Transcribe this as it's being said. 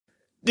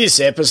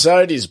This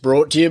episode is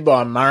brought to you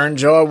by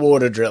Murrinjai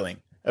Water Drilling,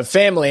 a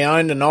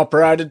family-owned and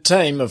operated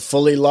team of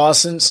fully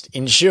licensed,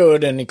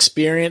 insured and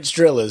experienced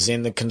drillers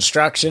in the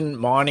construction,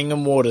 mining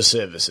and water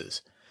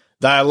services.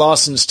 They are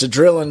licensed to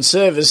drill and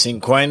service in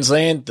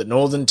Queensland, the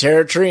Northern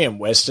Territory and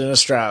Western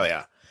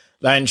Australia.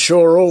 They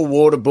ensure all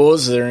water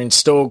bores are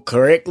installed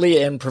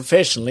correctly and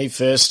professionally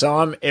first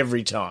time,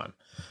 every time.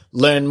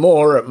 Learn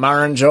more at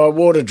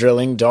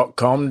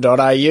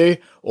murrinjaiwaterdrilling.com.au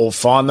or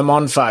find them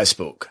on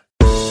Facebook.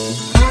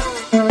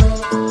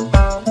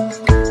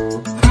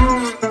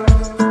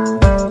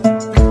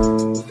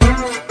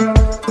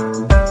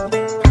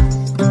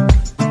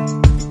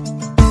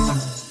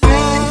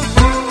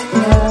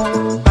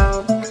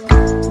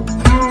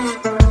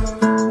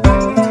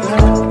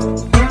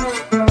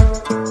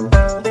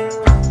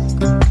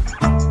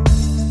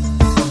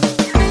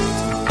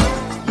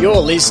 You're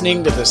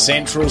listening to the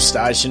Central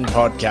Station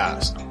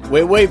podcast,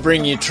 where we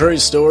bring you true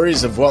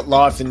stories of what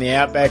life in the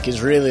outback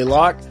is really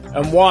like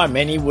and why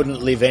many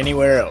wouldn't live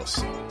anywhere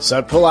else.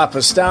 So pull up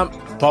a stump,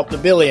 pop the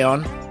billy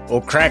on, or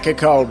crack a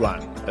cold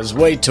one as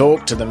we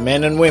talk to the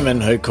men and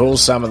women who call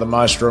some of the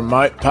most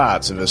remote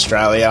parts of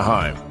Australia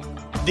home.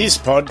 This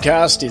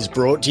podcast is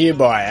brought to you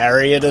by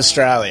Ariat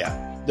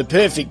Australia, the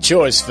perfect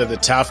choice for the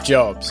tough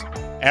jobs.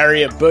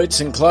 Ariat boots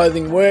and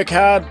clothing work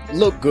hard,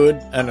 look good,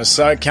 and are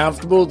so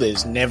comfortable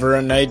there's never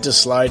a need to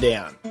slow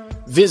down.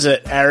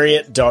 Visit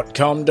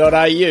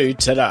ariat.com.au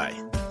today.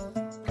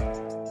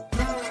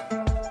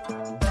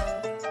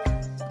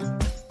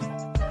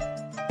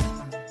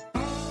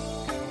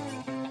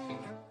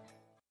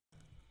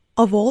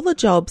 Of all the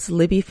jobs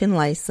Libby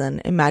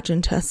Finlayson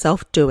imagined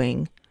herself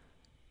doing,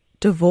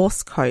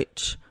 divorce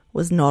coach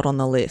was not on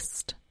the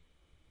list.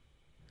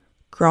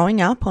 Growing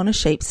up on a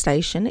sheep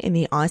station in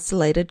the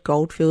isolated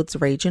Goldfields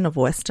region of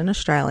Western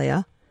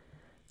Australia,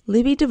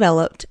 Libby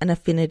developed an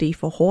affinity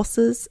for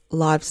horses,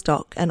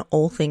 livestock and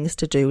all things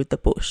to do with the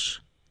bush.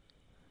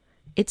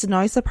 It's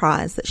no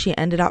surprise that she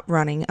ended up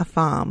running a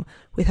farm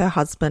with her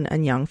husband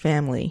and young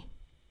family.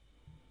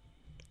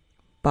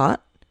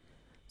 But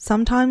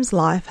sometimes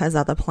life has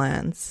other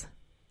plans.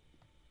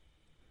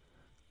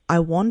 I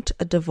want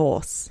a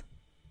divorce.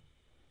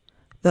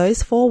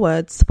 Those 4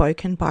 words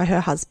spoken by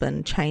her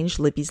husband changed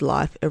Libby's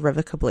life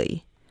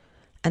irrevocably,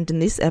 and in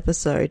this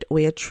episode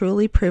we are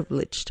truly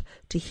privileged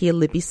to hear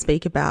Libby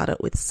speak about it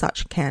with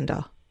such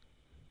candour.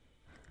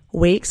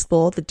 We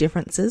explore the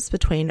differences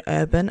between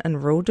urban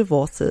and rural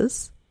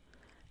divorces,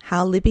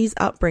 how Libby's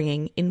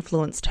upbringing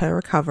influenced her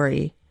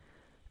recovery,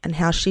 and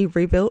how she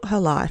rebuilt her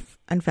life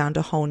and found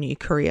a whole new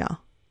career.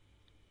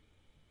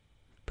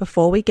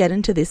 Before we get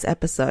into this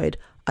episode,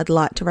 I'd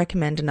like to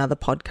recommend another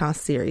podcast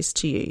series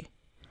to you.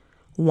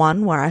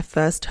 One where I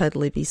first heard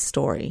Libby's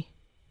story.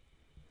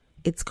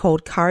 It's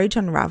called Courage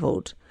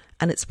Unravelled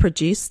and it's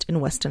produced in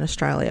Western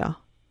Australia.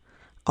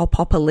 I'll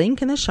pop a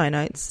link in the show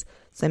notes,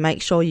 so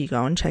make sure you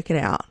go and check it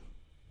out.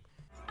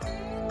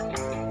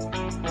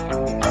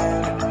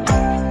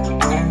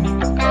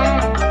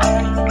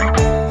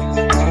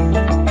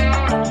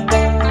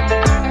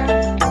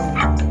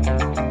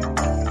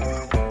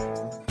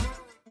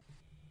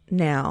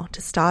 Now,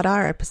 to start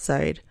our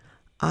episode,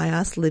 I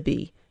asked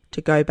Libby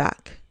to go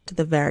back to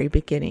the very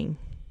beginning.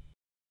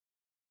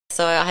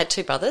 So I had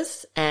 2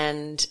 brothers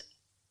and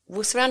we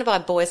were surrounded by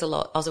boys a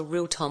lot. I was a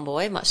real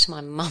tomboy, much to my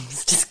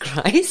mum's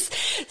disgrace.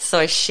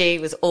 So she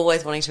was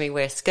always wanting to me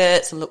wear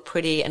skirts and look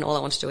pretty, and all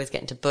I wanted to do was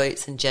get into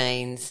boots and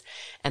jeans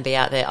and be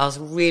out there. I was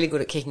really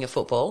good at kicking a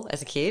football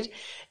as a kid,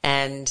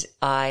 and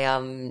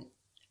I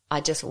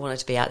just wanted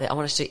to be out there. I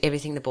wanted to do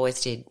everything the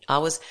boys did. I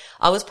was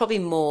probably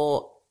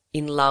more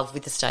in love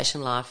with the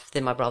station life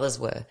than my brothers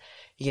were.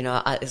 You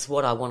know, it's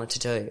what I wanted to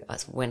do.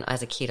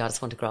 As a kid, I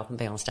just wanted to grow up and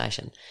be on a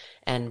station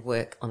and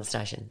work on the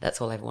station. That's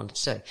all I ever wanted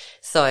to do.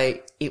 So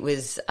it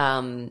was,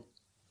 I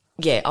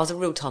was a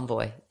real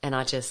tomboy and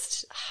I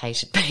just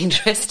hated being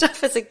dressed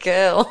up as a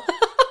girl.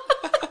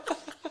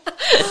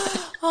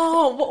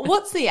 Oh,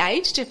 what's the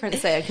age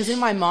difference there? Because in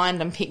my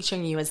mind, I'm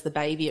picturing you as the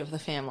baby of the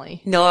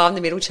family. No, I'm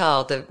the middle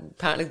child, the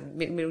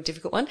apparently middle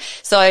difficult one.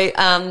 So,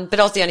 but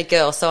I was the only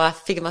girl, so I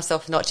figured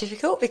myself not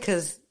difficult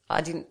because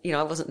I didn't,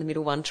 I wasn't the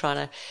middle one trying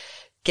to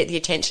get the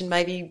attention,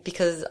 maybe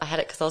because I had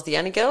it because I was the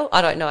only girl.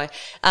 I don't know.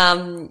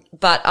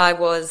 But I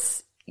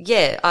was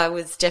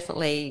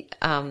definitely,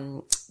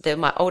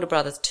 my older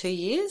brother's 2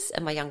 years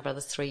and my younger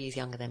brother's 3 years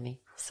younger than me.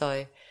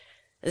 So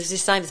it's the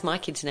same as my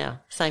kids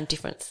now, same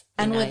difference.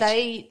 And were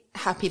they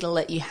happy to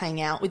let you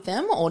hang out with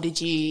them, or did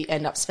you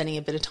end up spending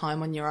a bit of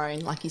time on your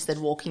own, like you said,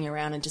 walking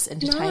around and just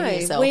entertaining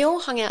yourself? No, we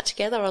all hung out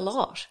together a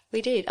lot.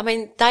 We did. I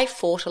mean, they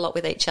fought a lot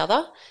with each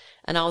other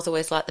and I was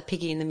always like the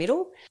piggy in the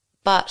middle.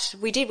 But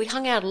we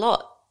hung out a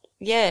lot.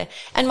 Yeah.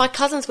 And my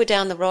cousins were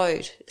down the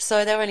road,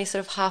 so they were only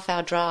sort of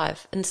half-hour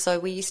drive. And so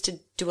we used to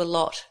do a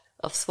lot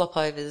of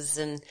swap-overs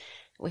and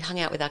we hung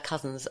out with our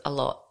cousins a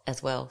lot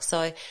as well.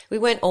 So we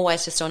weren't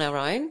always just on our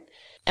own.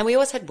 And we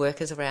always had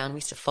workers around. We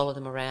used to follow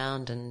them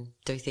around and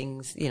do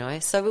things,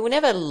 So we were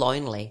never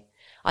lonely.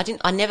 I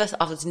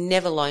was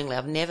never lonely.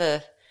 I've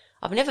never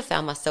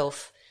found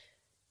myself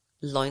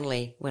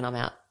lonely when I'm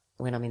out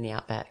when I'm in the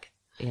outback,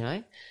 you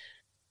know.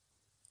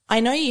 I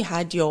know you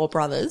had your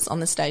brothers on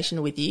the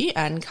station with you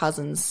and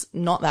cousins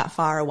not that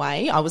far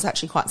away. I was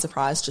actually quite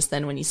surprised just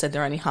then when you said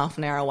they're only half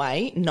an hour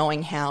away,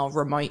 knowing how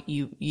remote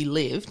you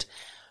lived.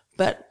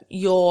 But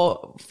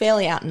you're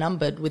fairly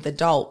outnumbered with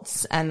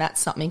adults, and that's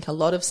something a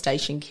lot of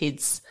station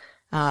kids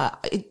are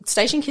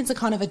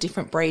kind of a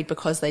different breed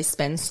because they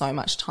spend so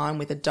much time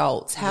with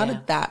adults. How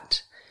did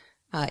that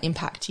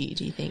impact you,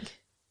 do you think?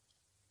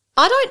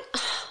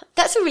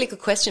 That's a really good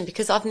question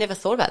because I've never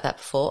thought about that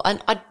before.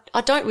 And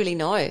I don't really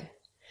know.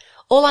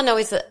 All I know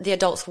is that the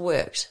adults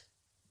worked,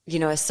 you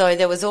know, so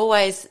there was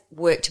always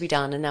work to be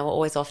done and they were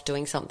always off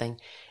doing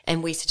something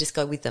and we used to just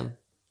go with them.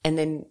 And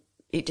then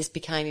it just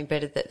became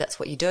embedded that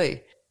that's what you do.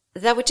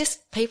 They were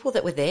just people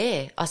that were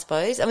there, I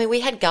suppose. I mean,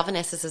 we had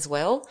governesses as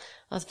well.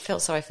 I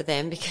felt sorry for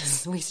them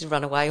because we used to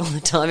run away all the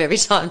time. Every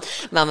time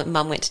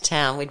mum went to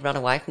town, we'd run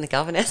away from the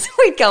governess.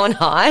 We'd go and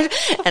hide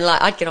and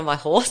like I'd get on my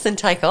horse and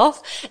take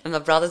off and my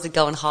brothers would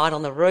go and hide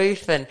on the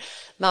roof and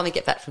Mum would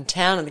get back from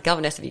town and the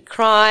governess would be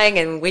crying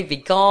and we'd be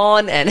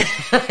gone and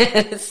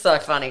it's so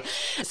funny.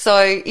 So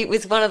it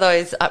was one of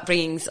those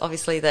upbringings,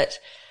 obviously, that,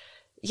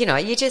 you know,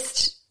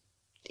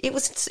 it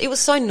was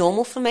so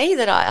normal for me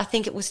that I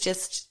think it was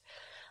just,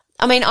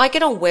 I mean, I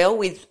get on well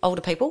with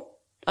older people.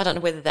 I don't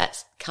know whether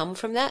that's come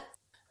from that.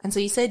 And so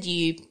you said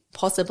you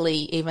possibly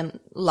even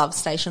love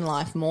station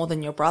life more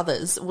than your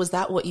brothers. Was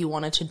that what you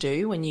wanted to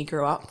do when you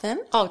grew up then?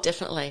 Oh,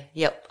 definitely.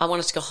 Yep. I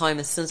wanted to go home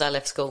as soon as I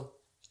left school.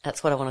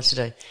 That's what I wanted to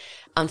do.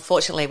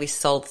 Unfortunately, we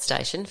sold the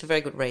station for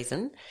very good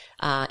reason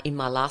in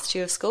my last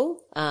year of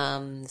school.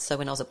 So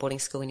when I was at boarding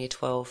school in year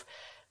 12,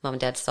 Mum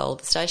and Dad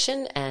sold the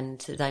station and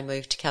they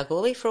moved to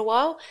Kalgoorlie for a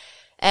while.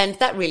 And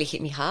that really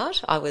hit me hard.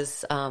 I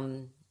was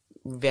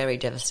very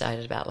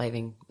devastated about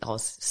leaving. I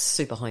was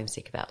super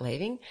homesick about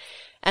leaving.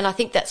 And I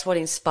think that's what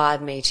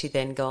inspired me to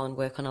then go and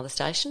work on other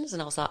stations.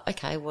 And I was like,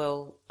 okay,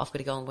 well, I've got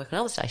to go and work on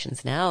other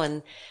stations now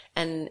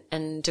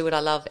and do what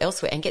I love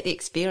elsewhere and get the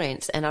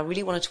experience. And I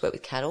really wanted to work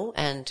with cattle.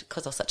 And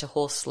because I was such a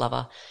horse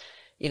lover,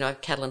 you know,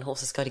 cattle and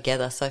horses go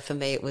together. So for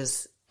me, it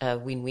was a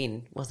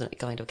win-win, wasn't it,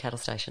 going to a cattle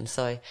station?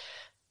 So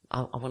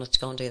I wanted to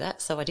go and do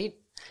that. So I did.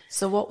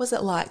 So what was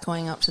it like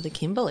going up to the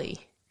Kimberley?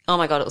 Oh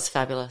my God, it was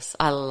fabulous.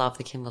 I love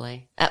the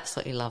Kimberley.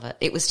 Absolutely love it.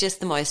 It was just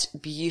the most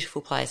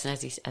beautiful place. And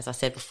as I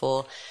said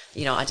before,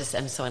 you know, I just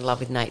am so in love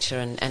with nature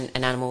and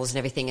animals and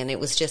everything. And it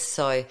was just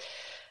the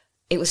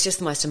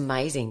most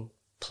amazing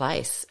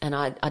place. And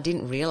I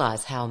didn't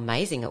realise how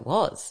amazing it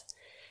was.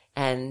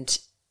 And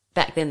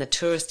back then the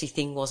touristy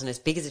thing wasn't as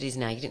big as it is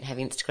now. You didn't have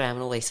Instagram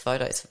and all these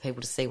photos for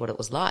people to see what it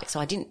was like.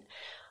 So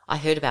I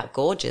heard about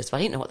gorges, but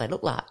I didn't know what they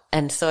looked like.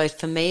 And so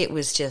for me, it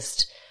was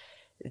just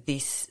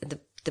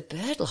the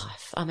bird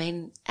life. I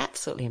mean,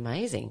 absolutely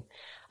amazing.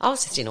 I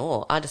was just in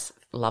awe. I just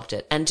loved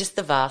it. And just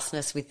the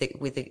vastness with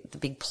the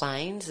big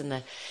plains and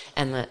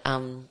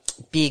the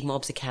big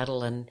mobs of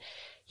cattle. And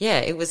yeah,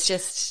 it was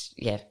just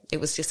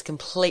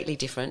completely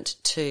different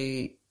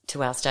to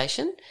our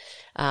station.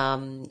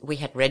 We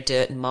had red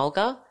dirt and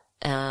mulga.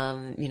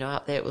 You know,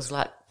 up there it was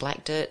like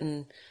black dirt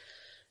and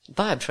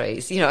baobab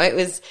trees. You know,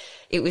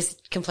 it was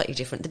completely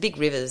different. The big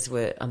rivers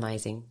were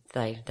amazing.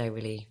 They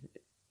really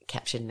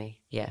captured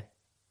me. Yeah.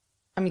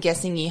 I'm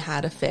guessing you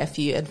had a fair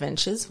few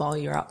adventures while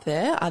you're up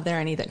there. Are there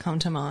any that come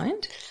to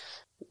mind?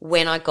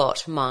 When I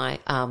got my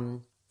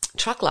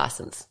truck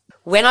license.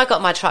 When I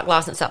got my truck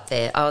license up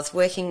there, I was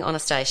working on a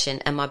station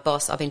and my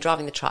boss, I've been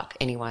driving the truck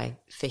anyway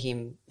for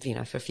him, you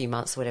know, for a few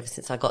months or whatever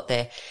since I got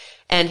there.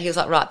 And he was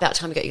like, right, about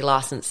time you got your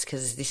license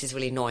because this is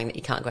really annoying that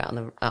you can't go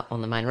out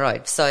on the main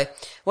road. So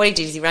what he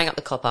did is he rang up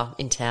the copper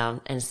in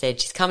town and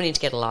said, she's coming in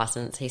to get a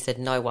license. He said,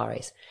 no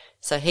worries.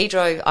 So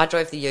I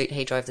drove the ute,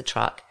 he drove the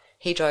truck.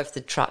 He drove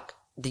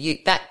the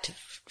ute back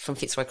from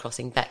Fitzroy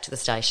Crossing back to the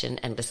station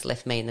and just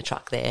left me in the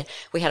truck there.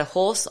 We had a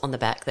horse on the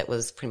back that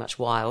was pretty much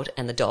wild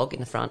and the dog in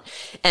the front.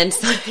 And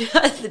so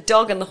the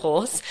dog and the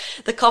horse,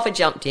 the copper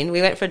jumped in.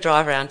 We went for a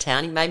drive around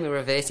town. He made me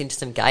reverse into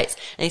some gates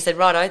and he said,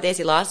 righto, there's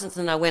your license.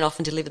 And I went off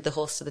and delivered the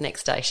horse to the next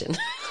station.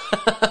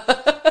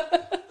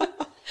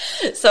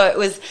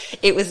 So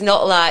it was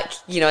not like,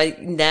 you know,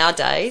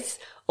 nowadays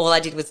all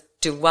I did was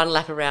do one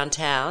lap around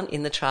town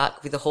in the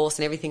truck with the horse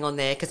and everything on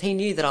there because he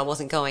knew that I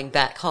wasn't going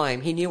back home.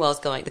 He knew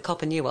the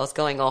copper knew I was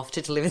going off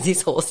to deliver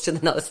this horse to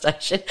another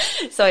station.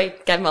 So he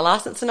gave me my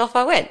license and off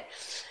I went.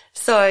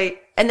 So,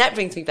 and that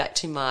brings me back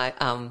to my,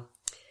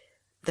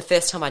 the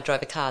first time I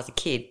drove a car as a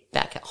kid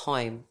back at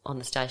home on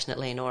the station at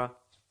Leonora.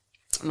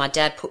 My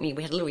dad we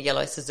had a little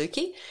yellow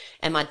Suzuki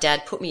and my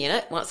dad put me in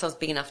it once I was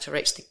big enough to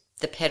reach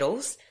the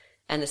pedals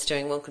and the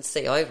steering wheel could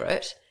see over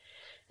it.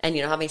 And,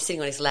 you know, I've been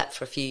sitting on his lap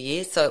for a few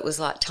years, so it was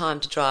like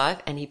time to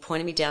drive. And he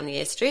pointed me down the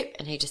airstrip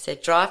and he just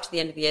said, drive to the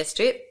end of the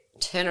airstrip,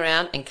 turn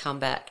around and come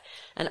back.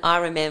 And I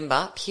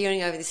remember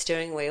peering over the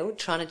steering wheel,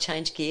 trying to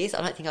change gears.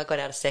 I don't think I got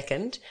out a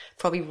second.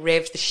 Probably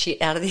revved the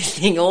shit out of this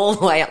thing all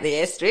the way up the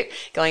airstrip,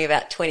 going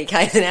about 20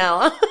 k's an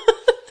hour.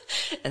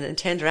 And then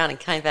turned around and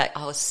came back.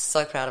 I was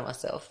so proud of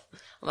myself.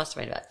 I must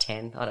have been about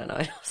 10. I don't know. I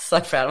was so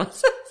proud of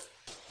myself.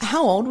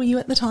 How old were you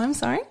at the time,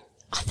 sorry?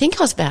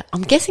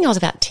 I'm guessing I was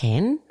about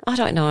 10. I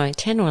don't know,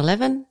 10 or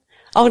 11.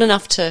 Old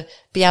enough to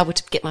be able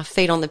to get my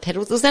feet on the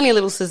pedals. It was only a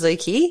little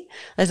Suzuki,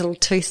 those little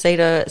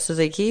 2-seater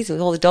Suzukis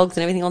with all the dogs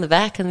and everything on the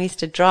back, and we used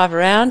to drive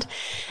around.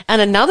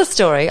 And another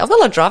story, I've got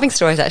a lot of driving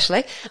stories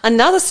actually.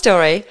 Another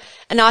story,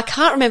 and now I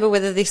can't remember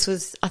whether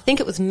I think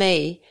it was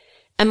me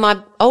and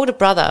my older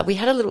brother. We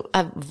had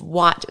a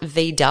white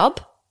V-dub,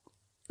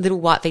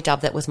 little white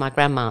V-dub that was my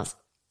grandma's.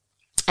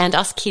 And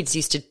us kids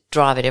used to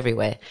drive it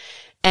everywhere.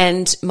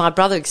 And my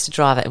brother used to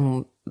drive it,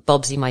 and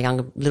Bobsy, my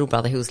younger little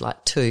brother, who was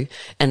like 2,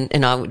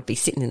 and I would be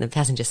sitting in the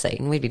passenger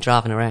seat, and we'd be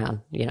driving around,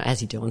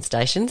 as you do on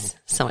stations,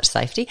 so much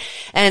safety.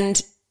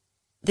 And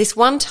this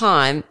one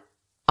time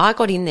I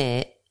got in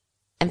there,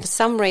 and for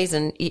some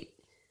reason it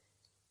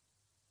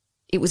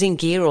was in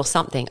gear or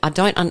something. I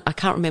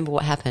can't remember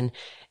what happened.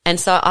 And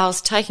so I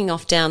was taking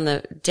off down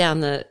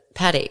the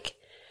paddock,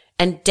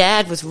 and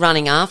Dad was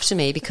running after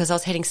me because I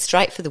was heading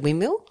straight for the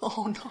windmill.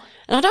 Oh no.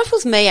 And I don't know if it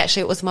was me,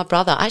 actually, it was my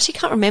brother. I actually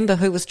can't remember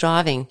who was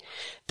driving,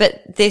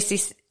 but there's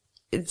this,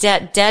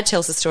 Dad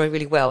tells the story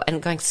really well,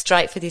 and going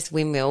straight for this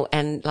windmill,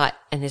 and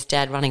there's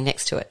Dad running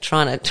next to it,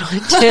 trying to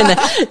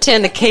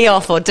turn the key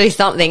off or do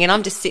something. And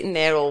I'm just sitting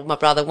there, or my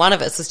brother, one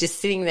of us was just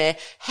sitting there,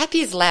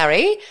 happy as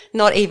Larry,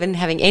 not even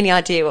having any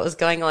idea what was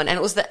going on. And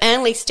it was the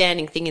only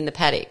standing thing in the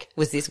paddock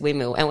was this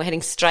windmill, and we're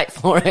heading straight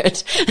for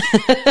it.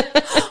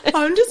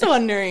 I'm just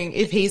wondering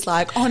if he's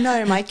like, oh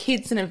no, my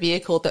kid's in a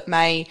vehicle that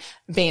may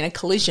be in a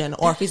collision,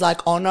 or if he's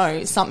like, oh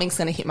no, something's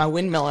going to hit my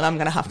windmill and I'm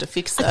going to have to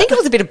fix it. I think it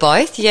was a bit of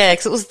both, yeah,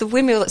 because it was the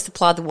windmill that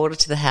supplied the water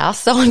to the house.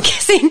 So I'm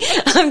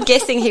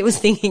guessing he was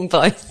thinking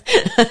both.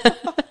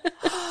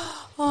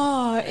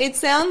 Oh, it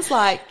sounds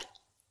like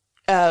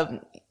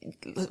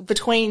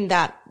between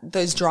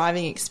those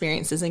driving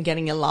experiences and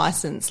getting a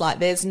license, like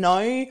there's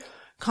no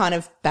kind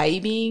of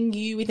babying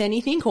you with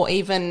anything, or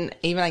even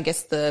I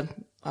guess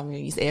I'm going to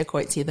use air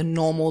quotes here, the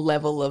normal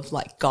level of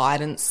like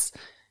guidance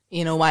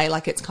in a way,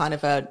 like it's kind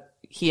of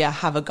here,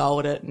 have a go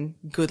at it and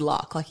good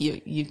luck. Like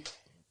you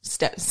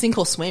sink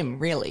or swim,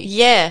 really.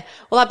 Yeah.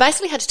 Well, I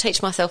basically had to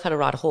teach myself how to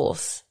ride a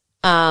horse,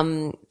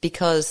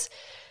 because,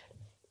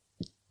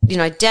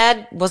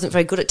 Dad wasn't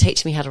very good at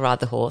teaching me how to ride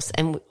the horse.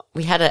 And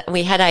we had a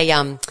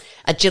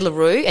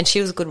Jillaroo, and she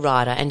was a good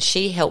rider, and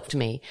she helped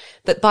me.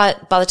 But by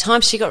the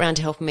time she got around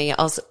to helping me,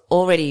 I was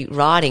already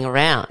riding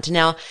around.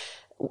 Now,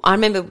 I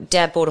remember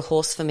Dad bought a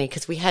horse for me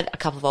because we had a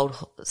couple of old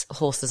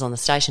horses on the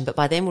station, but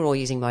by then we were all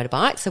using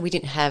motorbikes, so we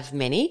didn't have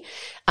many.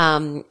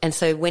 And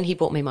so when he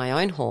bought me my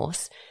own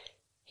horse,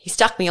 he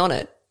stuck me on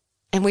it,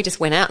 and we just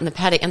went out in the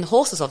paddock, and the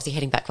horse was obviously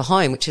heading back for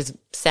home, which is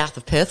south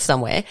of Perth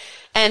somewhere.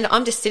 And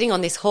I'm just sitting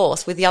on this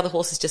horse with the other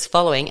horses just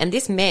following. And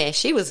this mare,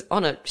 she was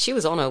on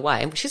her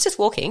way, and she was just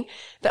walking,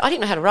 but I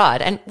didn't know how to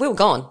ride, and we were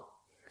gone,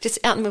 just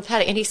out in the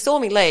paddock. And he saw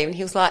me leave, and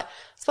he was like, I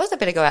suppose I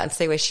better go out and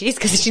see where she is,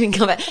 because she didn't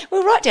come back. We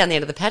were right down the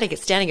end of the paddock,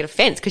 it's standing at a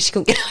fence because she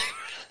couldn't get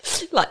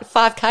home, like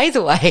 5 Ks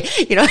away,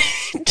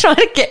 trying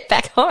to get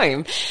back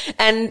home.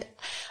 And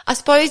I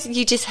suppose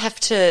you just have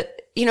to,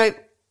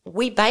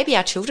 we baby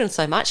our children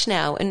so much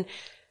now, and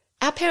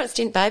our parents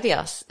didn't baby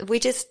us. You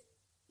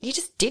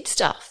just did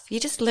stuff. You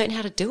just learned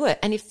how to do it,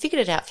 and you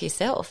figured it out for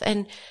yourself.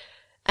 And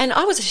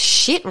I was a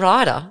shit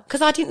rider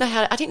because I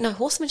didn't know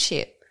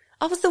horsemanship.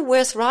 I was the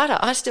worst rider.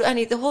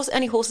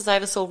 Only horses I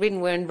ever saw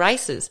ridden were in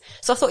races.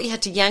 So I thought you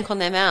had to yank on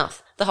their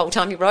mouth the whole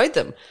time you rode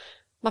them.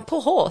 My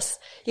poor horse,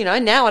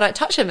 now I don't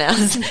touch her mouth.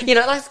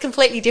 It's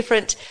completely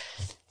different.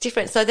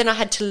 So then I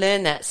had to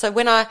learn that. So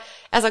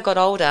as I got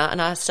older and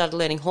I started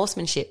learning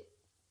horsemanship,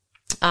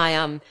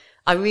 I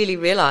really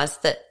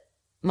realized that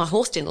my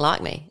horse didn't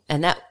like me,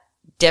 and that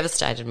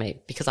devastated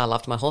me because I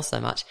loved my horse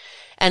so much.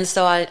 And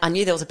so I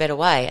knew there was a better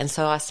way. And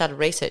so I started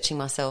researching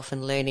myself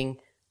and learning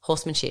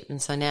horsemanship. And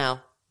so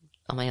now,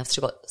 I've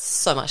still got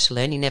so much to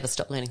learn. You never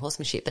stop learning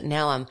horsemanship, but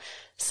now I'm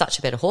such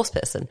a better horse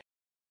person.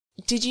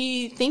 Did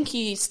you think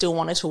you still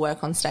wanted to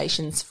work on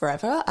stations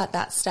forever at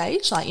that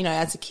stage? Like,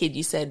 as a kid,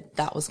 you said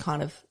that was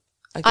kind of,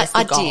 I guess,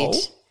 the goal.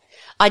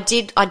 I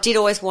did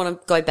always want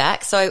to go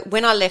back. So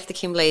when I left the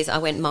Kimberleys, I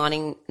went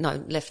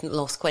left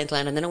North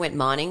Queensland, and then I went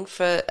mining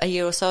for a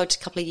year or so, a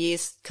couple of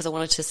years, because I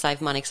wanted to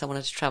save money because I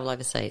wanted to travel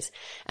overseas.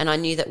 And I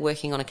knew that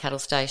working on a cattle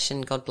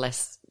station, God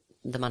bless,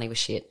 the money was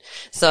shit.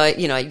 So,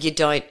 you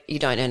don't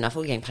earn enough.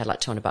 We were getting paid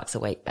like $200 a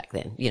week back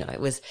then.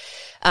 It was,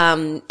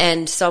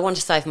 and so I wanted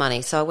to save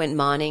money. So I went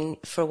mining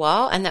for a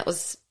while, and that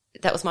was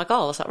my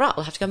goal. I was like, right,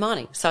 we'll have to go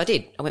mining. So I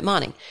did. I went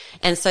mining.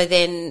 And so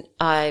then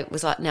I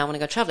was like, now I want to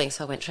go traveling.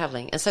 So I went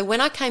traveling. And so when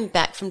I came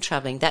back from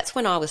traveling, that's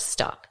when I was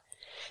stuck,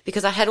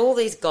 because I had all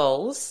these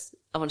goals.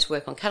 I wanted to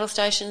work on cattle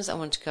stations. I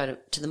wanted to go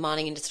to the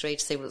mining industry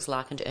to see what it was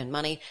like and to earn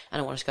money.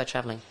 And I wanted to go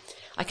traveling.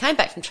 I came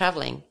back from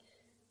traveling,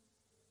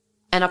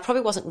 and I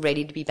probably wasn't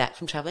ready to be back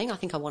from traveling. I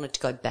think I wanted to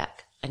go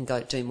back and go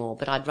do more,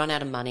 but I'd run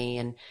out of money,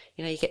 and,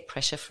 you get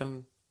pressure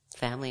from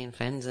family and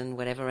friends and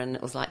whatever. And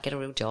it was like, get a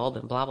real job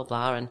and blah, blah,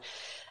 blah.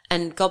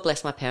 And God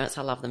bless my parents.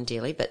 I love them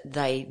dearly, but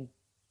they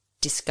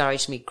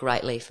discouraged me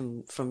greatly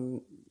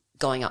from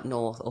going up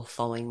north or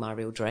following my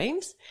real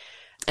dreams.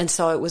 And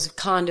so it was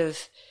kind of,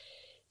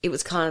 it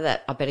was kind of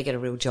that I better get a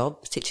real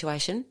job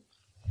situation.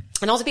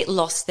 And I was a bit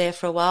lost there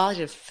for a while. I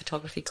did a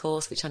photography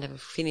course, which I never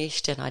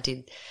finished, and I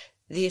did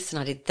this and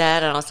I did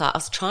that. And I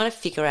was trying to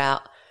figure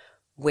out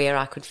where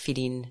I could fit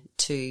in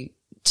to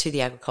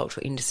the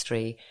agricultural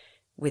industry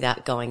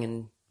without going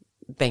and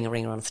being a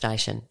ringer on a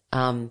station,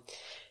 even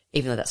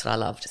though that's what I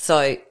loved.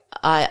 So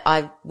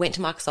I went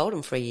to Marcus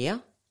Oldham for a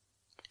year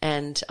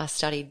and I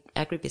studied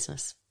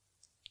agribusiness.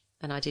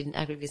 And I did an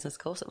agribusiness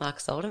course at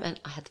Marcus Oldham, and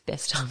I had the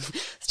best time.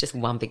 It's just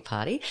one big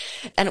party,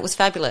 and it was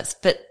fabulous.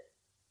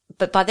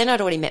 But by then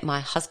I'd already met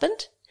my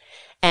husband,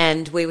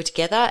 and we were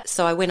together.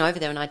 So I went over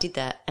there and I did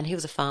that, and he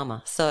was a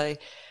farmer. So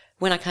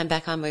when I came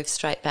back, I moved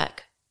straight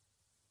back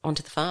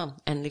onto the farm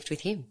and lived with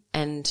him.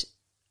 And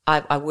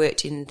I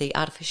worked in the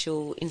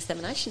artificial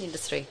insemination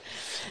industry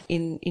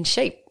in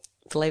sheep,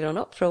 believe it or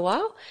not, for a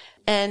while.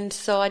 And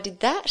so I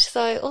did that.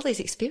 So all these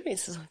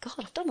experiences, oh God,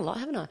 I've done a lot,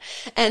 haven't I?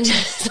 And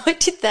so I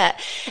did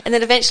that. And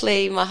then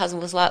eventually my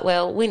husband was like,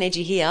 well, we need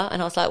you here.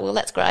 And I was like, well,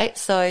 that's great.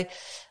 So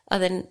I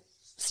then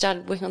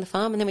started working on the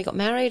farm, and then we got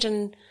married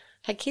and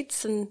had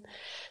kids. And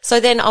so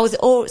then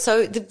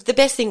the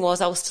best thing was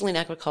I was still in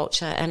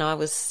agriculture and I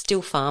was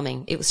still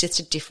farming. It was just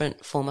a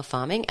different form of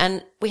farming.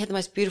 And we had the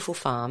most beautiful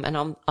farm,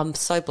 and I'm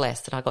so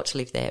blessed that I got to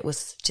live there. It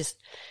was just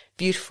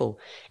beautiful.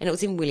 And it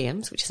was in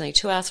Williams, which is only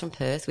 2 hours from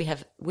Perth.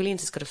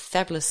 Williams has got a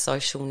fabulous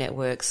social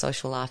network,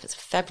 social life. It's a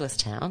fabulous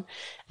town.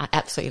 I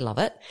absolutely love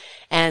it.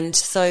 And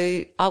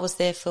so I was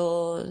there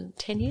for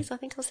 10 years, I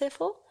think I was there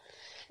for.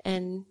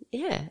 And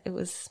yeah,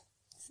 I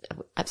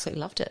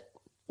absolutely loved it.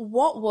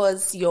 What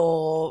was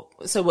so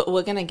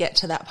we're going to get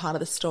to that part of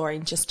the story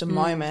in just a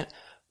moment.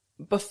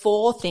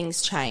 Before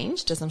things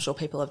changed, as I'm sure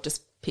people have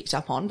just picked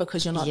up on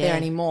because you're not there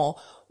anymore,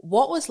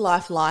 what was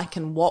life like,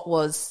 and what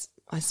was,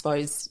 I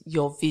suppose,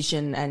 your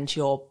vision and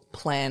your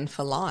plan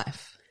for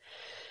life?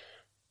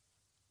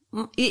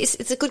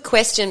 It's a good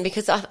question,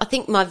 because I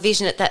think my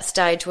vision at that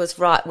stage was,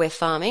 right, we're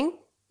farming.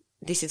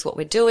 This is what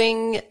we're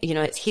doing. You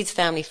know, it's his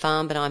family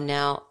farm, but I'm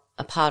now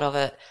a part of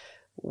it.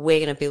 We're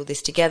going to build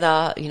this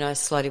together, you know,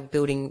 slowly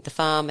building the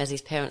farm as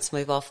his parents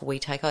move off, we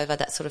take over,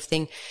 that sort of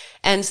thing.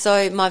 And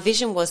so my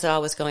vision was that I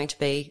was going to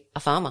be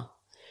a farmer,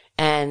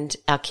 and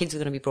our kids were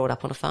going to be brought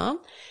up on a farm.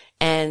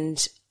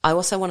 And I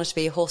also wanted to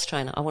be a horse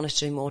trainer. I wanted to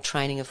do more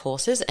training of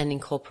horses and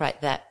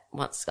incorporate that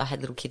once I had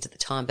little kids at the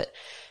time. But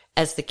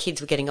as the kids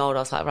were getting older,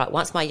 I was like, right,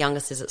 once my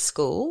youngest is at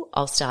school,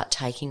 I'll start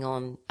taking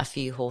on a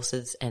few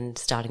horses and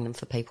starting them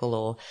for people,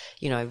 or,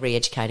 you know,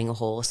 re-educating a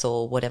horse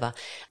or whatever.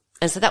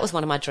 And so that was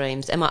one of my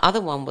dreams. And my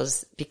other one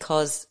was,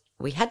 because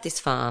we had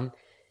this farm,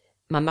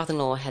 my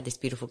mother-in-law had this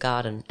beautiful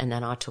garden, and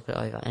then I took it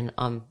over. And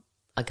I'm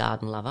a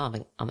garden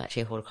lover. I'm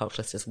actually a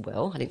horticulturalist as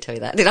well. I didn't tell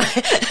you that, did I?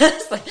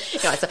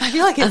 So I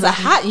feel like it's a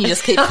hat, and you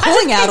just keep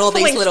pulling out all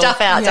these little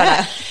stuff out, don't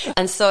I?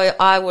 And so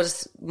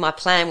my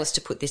plan was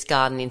to put this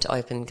garden into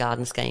open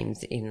garden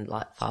schemes in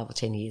like 5 or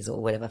 10 years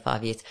or whatever,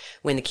 5 years,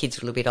 when the kids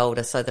were a little bit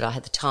older, so that I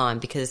had the time,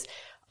 because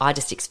I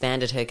just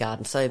expanded her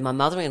garden. So my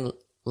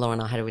mother-in-law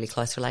and I had a really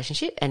close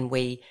relationship, and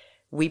we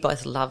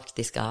both loved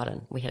this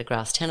garden. We had a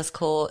grass tennis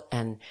court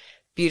and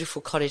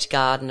beautiful cottage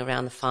garden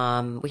around the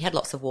farm. We had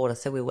lots of water,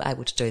 so we were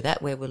able to do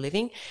that where we're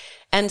living.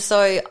 And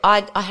so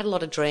I had a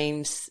lot of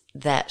dreams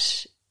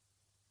that,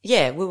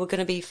 we were going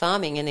to be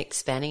farming and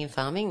expanding in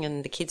farming,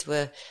 and the kids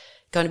were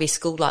going to be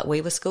schooled like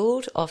we were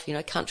schooled, of, you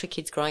know, country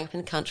kids growing up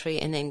in the country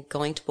and then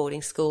going to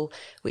boarding school,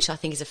 which I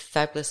think is a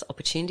fabulous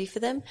opportunity for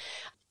them.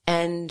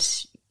 And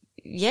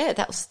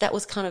that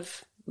was kind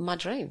of my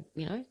dream,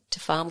 you know, to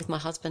farm with my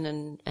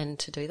husband and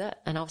to do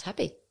that. And I was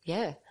happy.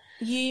 Yeah.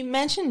 You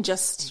mentioned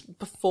just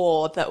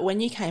before that when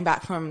you came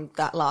back from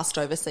that last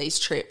overseas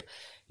trip,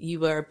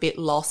 you were a bit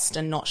lost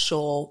and not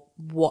sure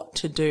what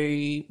to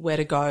do, where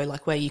to go,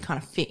 like where you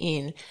kind of fit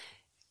in.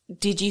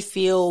 Did you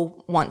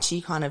feel once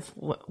you kind of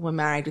were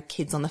married with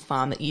kids on the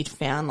farm that you'd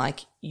found like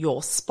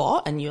your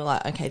spot, and you're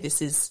like, okay,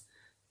 this is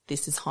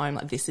home,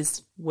 like this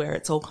is where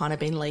it's all kind of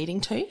been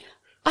leading to?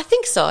 I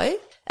think so.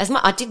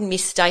 I did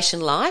miss station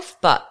life,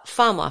 but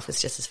farm life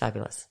was just as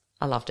fabulous.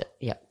 I loved it.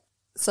 Yeah.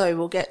 So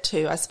we'll get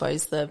to, I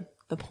suppose, the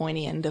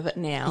pointy end of it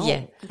now.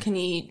 Yeah. Can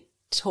you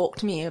talk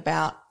to me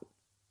about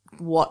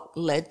what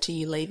led to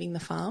you leaving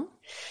the farm?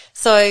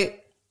 So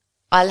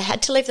I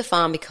had to leave the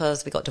farm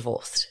because we got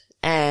divorced.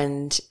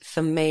 And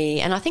for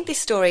me, and I think this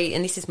story,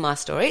 and this is my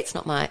story, it's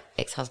not my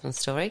ex-husband's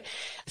story.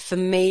 For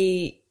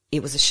me,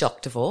 it was a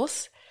shock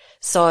divorce.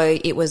 So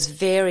it was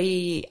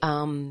very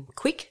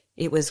quick.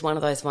 It was one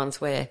of those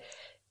ones where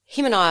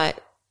him and I,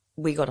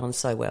 we got on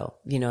so well,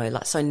 you know,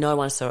 like, so no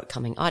one saw it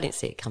coming. I didn't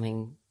see it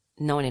coming.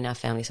 No one in our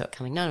family saw it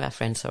coming. None of our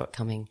friends saw it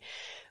coming.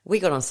 We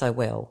got on so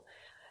well.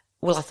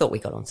 Well, I thought we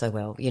got on so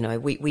well, you know,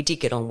 we did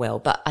get on well.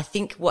 But I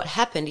think what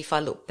happened, if I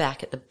look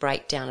back at the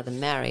breakdown of the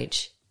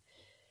marriage,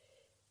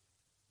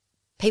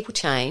 people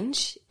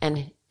change,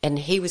 and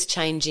he was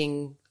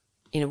changing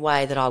in a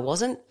way that I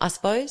wasn't, I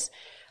suppose.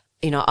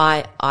 You know,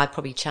 I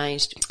probably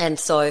changed. And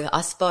so I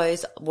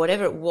suppose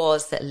whatever it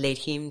was that led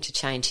him to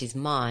change his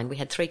mind, we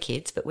had 3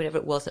 kids, but whatever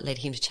it was that led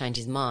him to change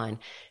his mind,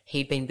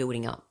 he'd been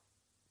building up.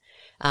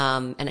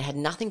 And it had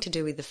nothing to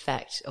do with the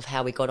fact of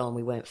how we got on.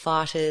 We weren't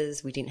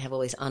fighters. We didn't have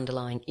all these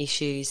underlying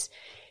issues.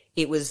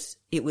 It was,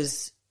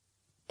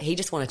 he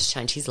just wanted to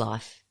change his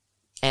life.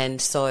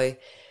 And so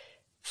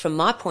from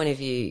my point of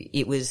view,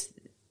 it was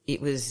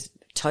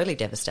totally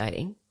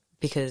devastating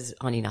because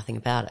I knew nothing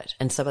about it.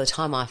 And so by the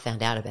time I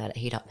found out about it,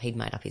 he'd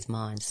made up his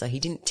mind. So he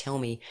didn't tell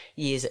me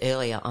years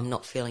earlier, I'm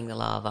not feeling the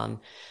love.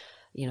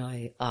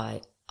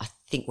 I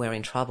think we're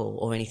in trouble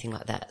or anything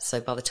like that.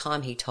 So by the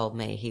time he told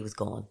me, he was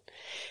gone.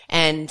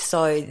 And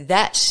so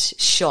that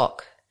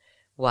shock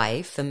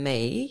wave for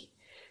me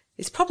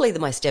is probably the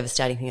most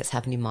devastating thing that's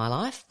happened in my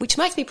life, which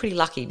makes me pretty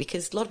lucky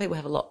because a lot of people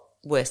have a lot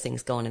worse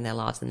things going in their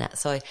lives than that.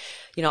 So, I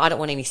don't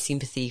want any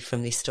sympathy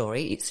from this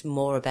story. It's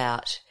more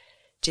about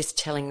just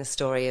telling the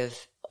story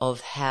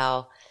of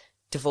how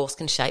divorce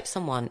can shape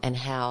someone and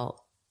how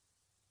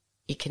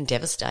it can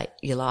devastate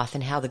your life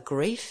and how the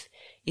grief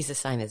is the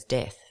same as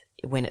death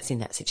when it's in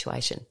that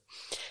situation.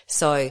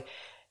 So,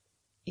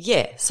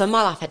 yeah, so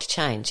my life had to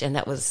change, and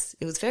it was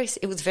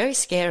very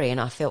scary, and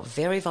I felt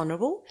very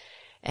vulnerable,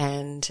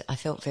 and I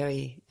felt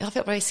very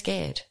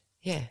scared.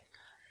 Yeah.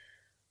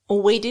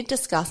 Well, we did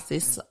discuss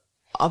this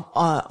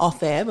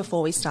off air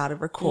before we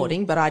started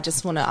recording, but I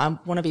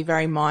want to be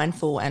very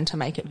mindful and to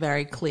make it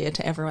very clear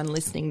to everyone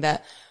listening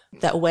that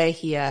we're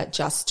here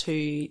just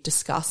to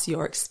discuss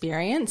your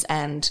experience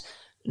and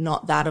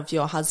not that of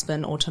your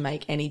husband or to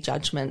make any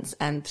judgments.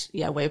 And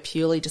yeah, we're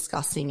purely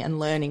discussing and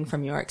learning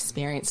from your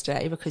experience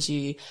today because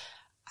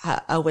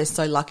we're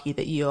so lucky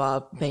that you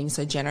are being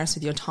so generous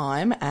with your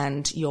time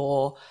and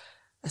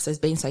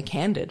being so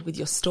candid with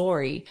your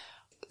story.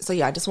 So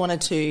yeah, I just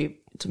wanted to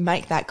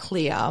make that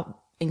clear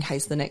in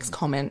case the next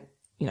comment,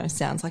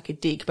 sounds like a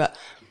dig, but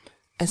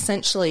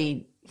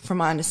essentially from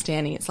my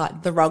understanding, it's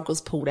like the rug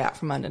was pulled out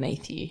from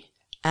underneath you.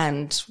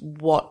 And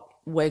what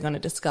we're going to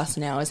discuss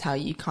now is how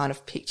you kind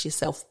of picked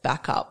yourself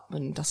back up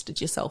and dusted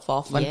yourself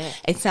off. And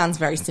it sounds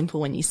very simple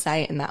when you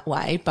say it in that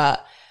way,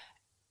 but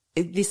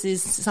this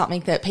is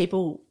something that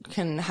people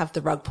can have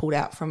the rug pulled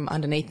out from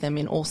underneath them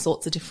in all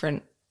sorts of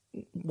different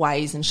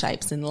ways and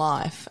shapes in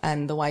life.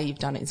 And the way you've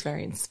done it is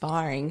very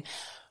inspiring.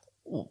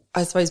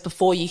 I suppose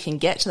before you can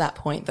get to that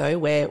point though,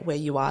 where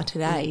you are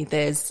today,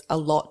 there's a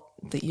lot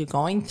that you're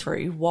going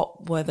through.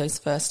 What were those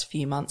first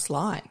few months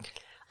like?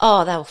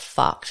 Oh, they were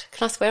fucked.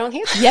 Can I swear on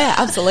here? Yeah,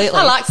 absolutely.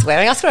 I like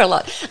swearing. I swear a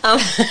lot.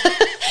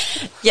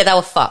 Yeah, they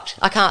were fucked.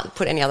 I can't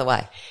put it any other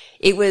way.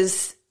 It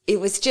was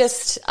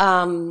just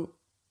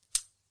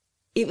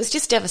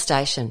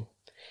devastation.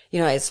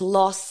 It's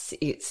loss,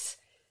 it's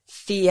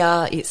fear,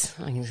 I'm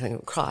going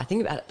to cry,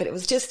 think about it, but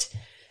it's just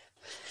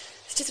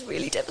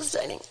really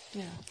devastating.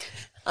 Yeah.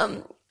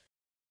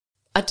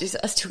 I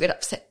still get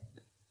upset,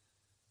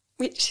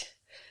 which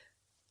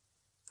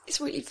is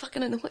really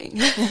fucking annoying.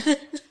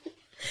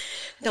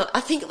 No,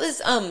 I think it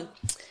was a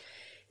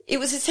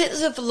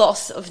sense of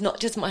loss of not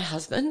just my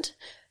husband,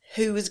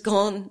 who was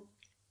gone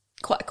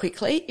quite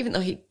quickly, even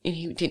though he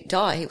didn't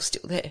die, he was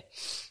still there.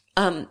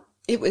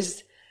 It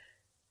was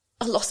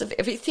a loss of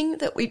everything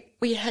that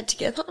we had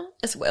together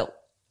as well.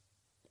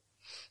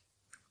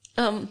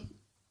 It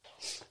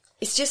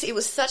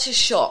was such a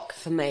shock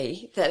for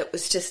me that it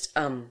was just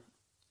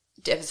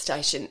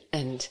devastation,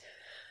 and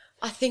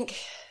I think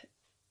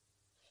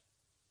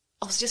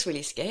I was just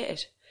really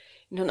scared.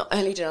 Not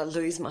only did I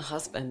lose my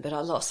husband, but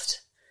I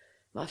lost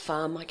my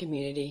farm, my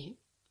community,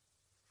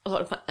 a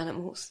lot of my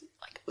animals.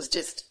 It was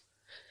just...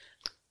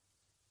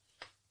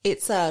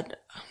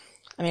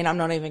 I'm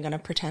not even going to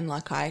pretend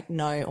like I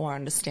know or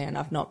understand.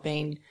 I've not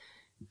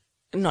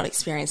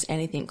experienced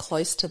anything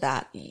close to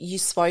that. You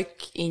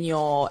spoke in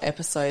your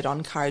episode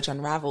on Courage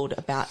Unraveled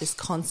about this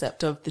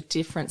concept of the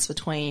difference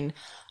between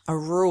a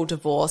rural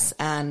divorce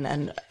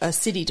and a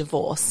city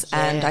divorce.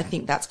 Yeah. And I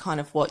think that's kind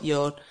of what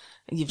you've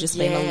just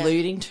been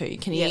alluding to.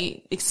 Can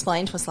you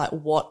explain to us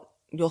what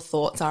your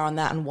thoughts are on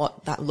that and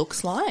what that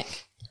looks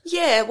like?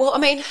 Yeah, well,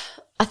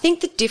 I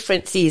think the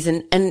difference is,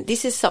 and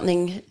this is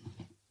something,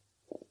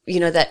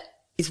 that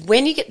is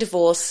when you get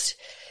divorced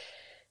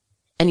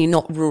and you're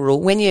not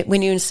rural, when you're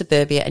in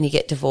suburbia and you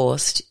get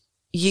divorced,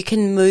 you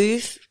can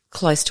move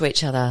close to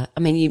each other.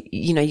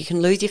 You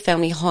can lose your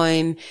family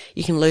home,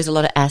 you can lose a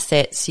lot of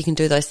assets, you can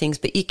do those things,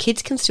 but your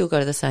kids can still go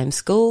to the same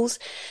schools.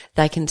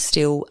 They can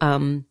still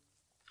live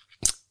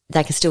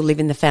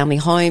in the family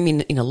home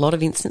in a lot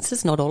of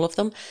instances, not all of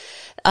them.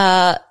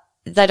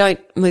 They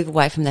don't move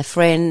away from their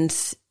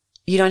friends.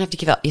 You don't have to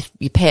give up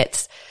your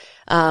pets.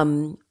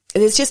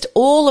 There's just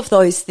all of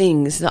those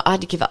things. I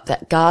had to give up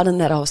that garden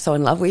that I was so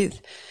in love with.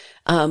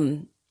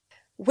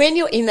 When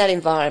you're in that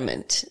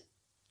environment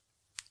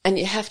and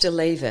you have to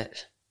leave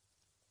it,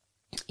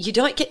 you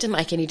don't get to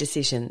make any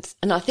decisions.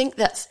 And I think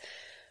that's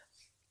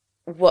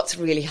what's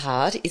really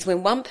hard is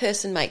when one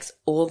person makes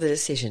all the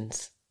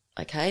decisions.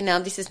 Okay, now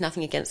this is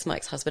nothing against my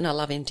ex-husband. I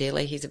love him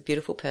dearly. He's a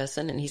beautiful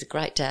person and he's a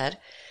great dad.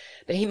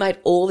 But he made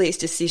all these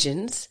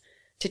decisions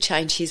to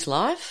change his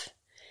life,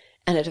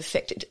 and it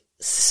affected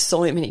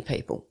so many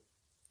people.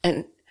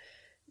 And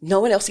no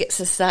one else gets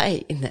a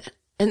say in that.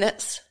 And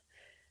that's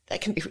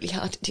that can be really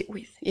hard to deal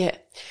with. Yeah.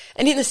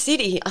 And in the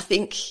city, I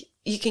think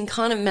you can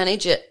kind of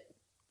manage it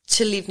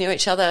to live near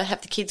each other,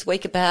 have the kids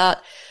week about,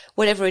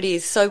 whatever it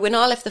is. So when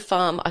I left the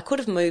farm, I could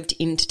have moved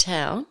into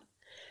town,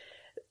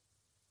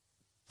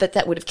 but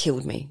that would have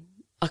killed me.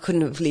 I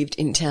couldn't have lived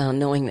in town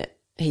knowing that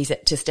he's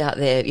just out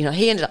there. You know,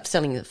 he ended up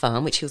selling the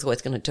farm, which he was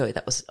always going to do.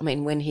 That was, I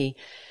mean, when he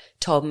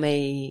told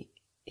me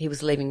he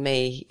was leaving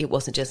me, it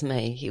wasn't just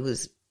me. He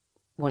was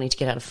wanting to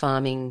get out of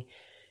farming,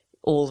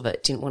 all of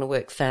it, didn't want to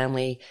work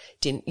family,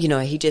 didn't, you know,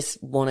 he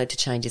just wanted to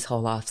change his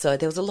whole life. So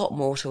there was a lot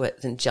more to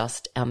it than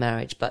just our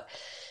marriage. But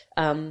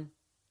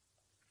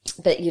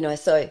you know,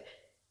 so,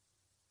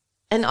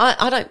 and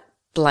I don't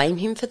blame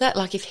him for that.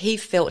 Like if he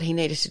felt he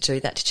needed to do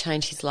that to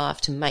change his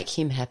life, to make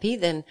him happy,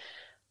 then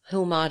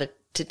who am I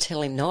to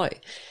tell him no?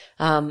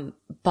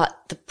 But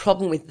the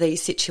problem with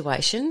these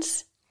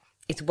situations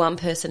is one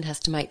person has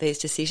to make these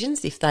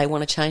decisions if they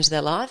want to change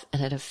their life,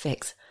 and it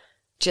affects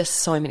just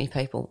so many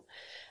people.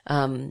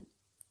 And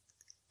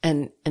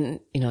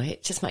you know,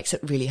 it just makes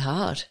it really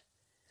hard.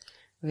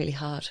 Really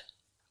hard.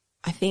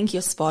 I think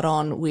you're spot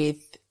on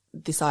with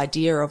this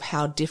idea of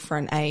how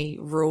different a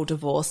rural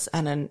divorce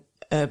and an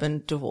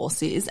urban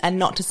divorce is. And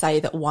not to say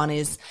that one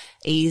is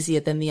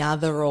easier than the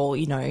other, or,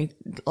 you know,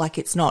 like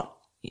it's not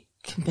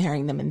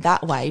comparing them in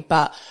that way.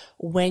 But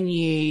when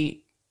you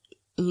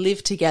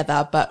live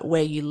together, but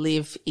where you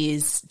live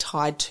is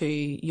tied to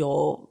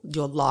your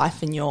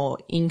life and your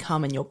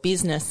income and your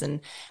business, and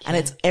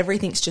it's,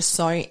 everything's just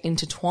so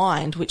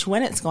intertwined, which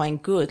when it's going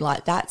good,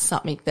 like that's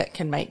something that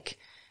can make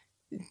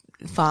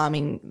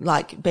farming,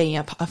 like being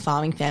a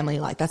farming family,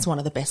 like that's one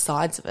of the best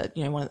sides of it,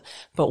 you know.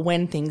 But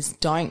when things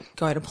don't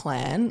go to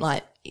plan,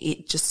 like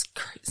it just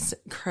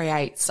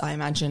creates, I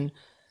imagine,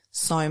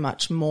 so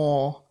much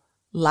more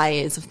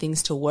layers of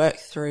things to work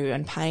through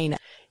and pain.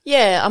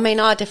 Yeah, I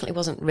mean, I definitely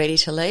wasn't ready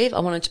to leave. I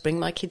wanted to bring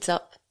my kids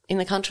up in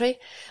the country.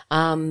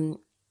 And,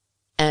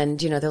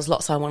 you know, there was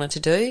lots I wanted to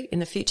do in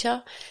the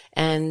future,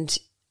 and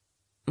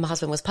my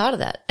husband was part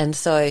of that. And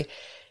so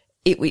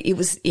it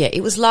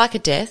was like a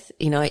death,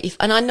 you know,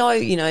 and I know,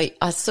 you know,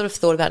 I sort of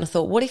thought about it and I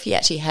thought, what if he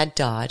actually had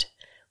died?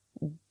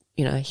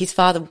 You know, his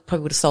father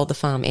probably would have sold the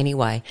farm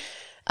anyway.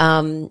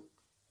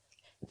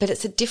 But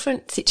it's a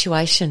different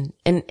situation,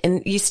 and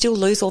you still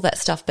lose all that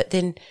stuff. But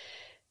then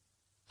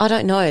I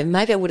don't know,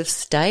 maybe I would have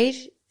stayed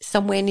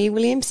somewhere near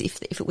Williams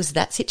if it was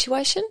that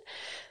situation.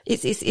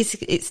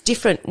 It's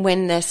different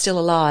when they're still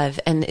alive,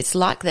 and it's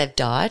like they've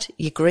died.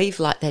 You grieve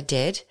like they're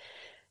dead.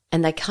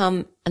 And they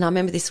come, and I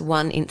remember this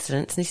one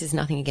incident, and this is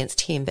nothing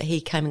against him, but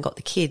he came and got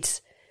the kids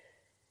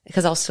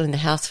because I was still in the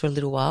house for a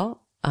little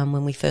while,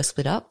 when we first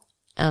split up,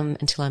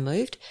 until I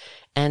moved.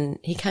 And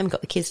he came and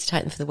got the kids to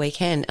take them for the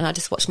weekend, and I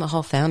just watched my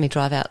whole family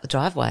drive out the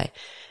driveway.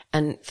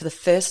 And for the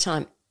first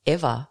time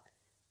ever,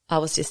 I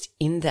was just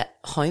in that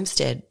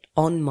homestead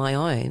on my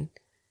own,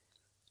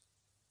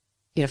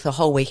 you know, for the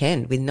whole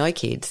weekend with no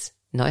kids,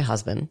 no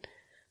husband,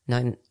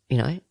 no, you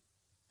know,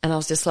 and I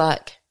was just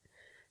like,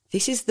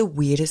 this is the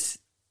weirdest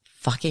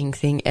fucking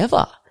thing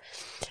ever.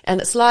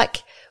 And it's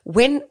like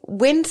when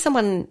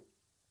someone,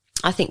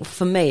 I think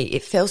for me,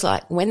 it feels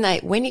like when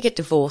you get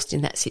divorced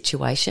in that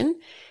situation,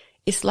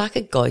 it's like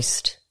a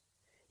ghost,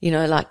 you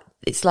know, like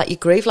it's like you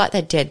grieve like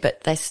they're dead,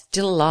 but they're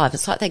still alive.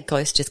 It's like that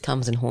ghost just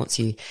comes and haunts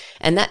you.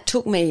 And that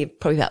took me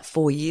probably about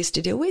 4 years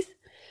to deal with.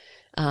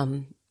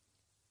 I'm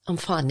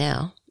fine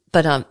now,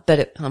 but I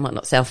might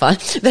not sound fine,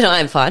 but I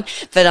am fine.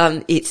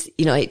 But, it's,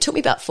 you know, it took me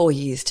about 4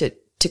 years to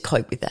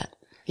cope with that.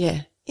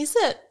 Yeah. Is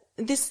it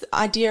this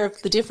idea of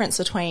the difference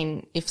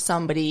between if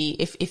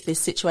this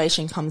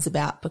situation comes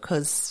about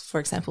because, for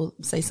example,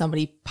 say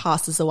somebody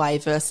passes away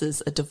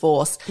versus a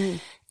divorce,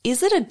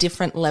 is it a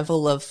different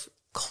level of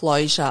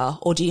closure,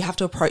 or do you have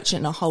to approach it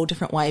in a whole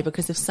different way?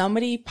 Because if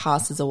somebody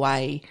passes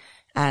away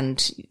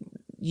and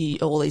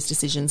all these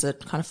decisions are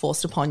kind of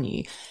forced upon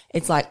you,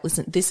 it's like,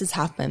 listen, this has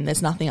happened.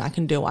 There's nothing I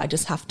can do. I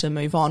just have to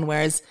move on.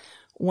 Whereas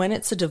when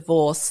it's a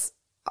divorce,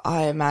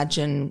 I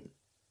imagine,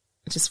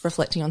 just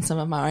reflecting on some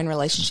of my own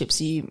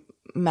relationships, you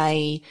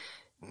may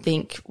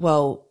think,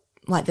 well,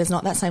 like there's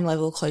not that same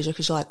level of closure,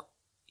 because you're like,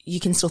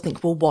 you can still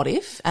think, well, what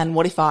if, and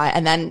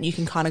then you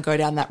can kind of go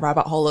down that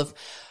rabbit hole of,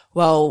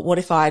 well, what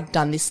if I'd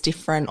done this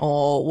different,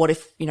 or what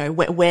if, you know,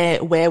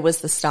 where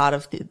was the start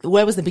of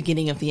where was the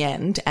beginning of the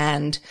end,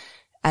 and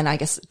I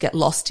guess get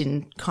lost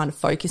in kind of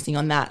focusing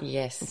on that.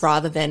 Yes.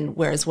 Rather than,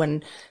 whereas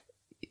when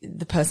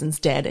the person's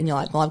dead and you're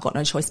like, well, I've got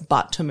no choice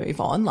but to move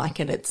on, like,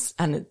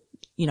 and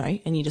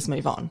you just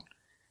move on.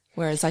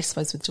 Whereas I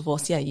suppose with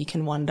divorce, yeah, you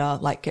can wonder,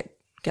 like,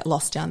 get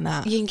lost down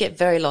that. You can get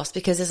very lost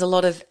because there's a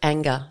lot of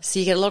anger. So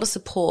you get a lot of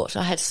support.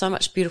 I had so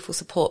much beautiful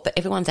support, but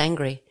everyone's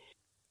angry.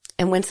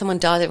 And when someone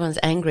dies, everyone's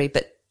angry,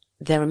 but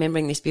they're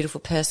remembering this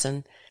beautiful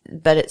person.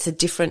 But it's a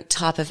different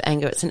type of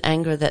anger. It's an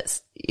anger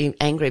that's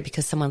angry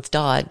because someone's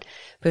died.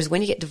 Whereas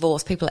when you get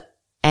divorced, people are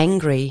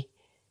angry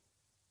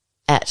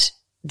at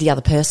the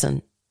other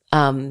person.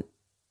 And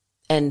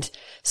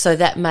so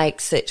that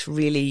makes it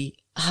really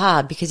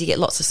hard because you get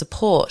lots of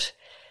support,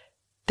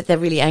 but they're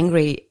really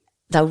angry.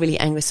 They were really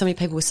angry. So many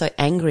people were so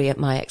angry at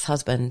my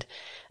ex-husband.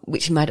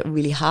 which made it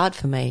really hard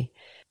for me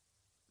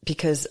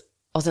because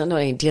I was not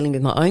only dealing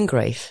with my own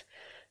grief,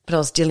 but I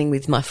was dealing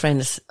with my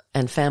friends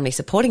and family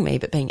supporting me,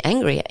 but being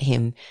angry at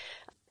him,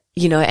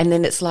 you know, and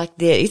then it's like,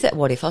 there is that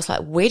what if. I was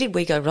like, where did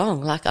we go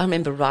wrong? Like, I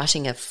remember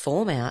writing a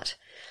form out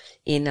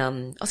in,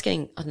 I was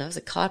getting, I don't know, it was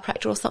a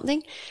chiropractor or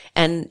something.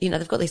 And, you know,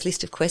 they've got this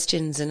list of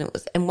questions and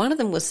and one of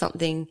them was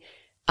something,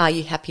 are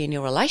you happy in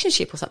your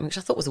relationship or something, which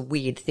I thought was a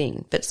weird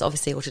thing, but it's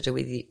obviously all to do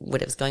with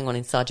whatever's going on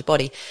inside your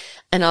body.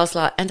 And I was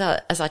like,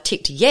 as I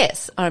ticked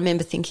yes, I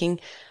remember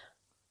thinking,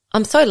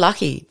 I'm so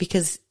lucky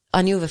because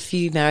I knew of a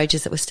few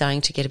marriages that were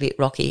starting to get a bit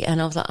rocky.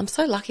 And I was like, I'm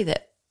so lucky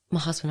that my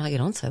husband and I get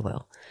on so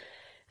well.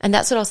 And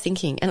that's what I was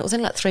thinking. And it was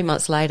only like 3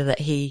 months later that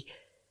he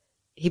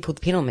pulled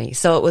the pin on me.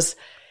 So it was,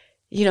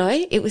 you know,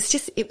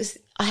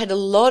 I had a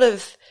lot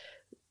of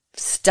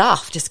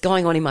stuff just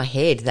going on in my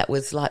head that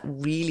was like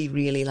really,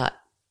 really like,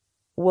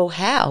 well,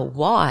 how,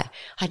 why?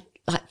 I had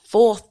like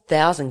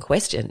 4,000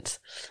 questions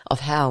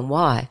of how and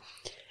why.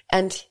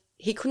 And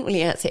he couldn't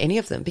really answer any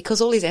of them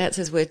because all his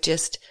answers were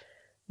just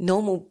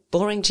normal,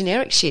 boring,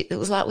 generic shit. It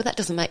was like, well, that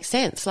doesn't make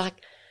sense. Like,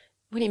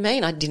 what do you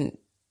mean I didn't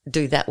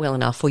do that well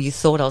enough, or you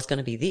thought I was going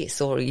to be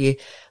this, or you,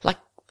 like,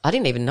 I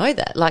didn't even know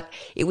that. Like,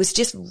 it was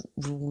just,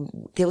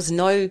 there was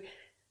no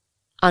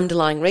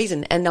underlying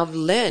reason. And I've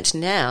learnt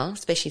now,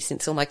 especially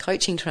since all my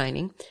coaching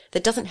training,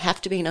 there doesn't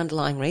have to be an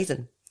underlying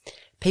reason.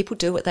 People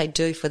do what they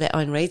do for their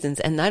own reasons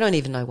and they don't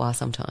even know why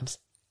sometimes.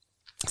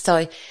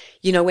 So,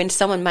 you know, when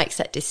someone makes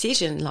that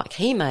decision like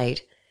he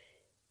made,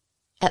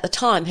 at the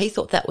time he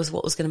thought that was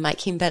what was going to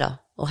make him better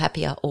or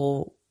happier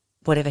or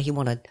whatever he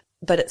wanted.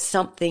 But it's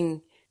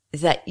something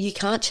that you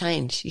can't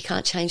change. You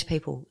can't change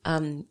people.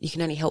 You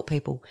can only help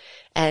people.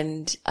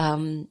 And,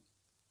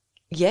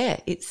 yeah,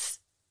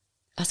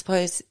 I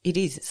suppose it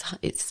is.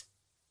 It's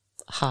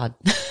hard.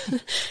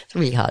 It's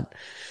really hard.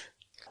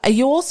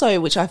 You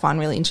also, which I find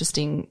really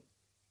interesting,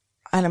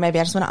 and maybe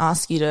I just want to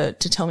ask you to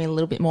tell me a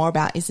little bit more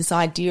about, is this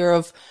idea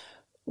of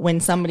when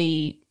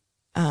somebody,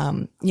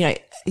 you know,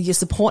 your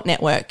support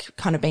network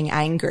kind of being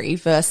angry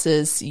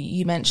versus,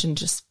 you mentioned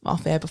just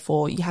off air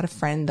before, you had a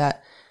friend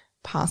that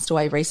passed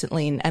away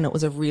recently and it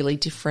was a really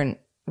different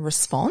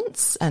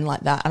response and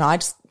like that. And I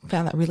just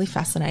found that really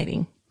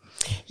fascinating.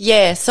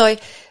 Yeah. So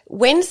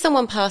when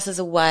someone passes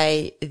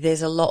away,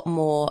 there's a lot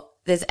more,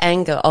 there's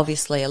anger,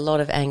 obviously, a lot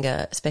of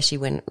anger, especially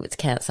when it's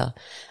cancer.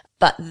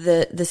 But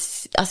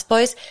I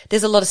suppose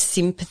there's a lot of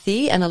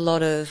sympathy and a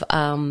lot of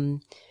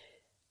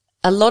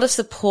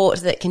support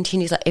that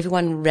continues. Like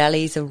everyone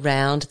rallies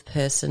around the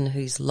person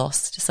who's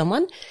lost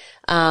someone.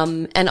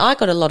 And I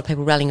got a lot of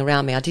people rallying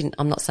around me.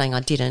 I'm not saying I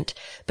didn't,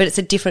 but it's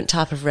a different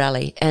type of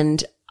rally.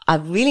 And I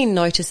really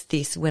noticed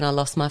this when I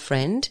lost my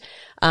friend,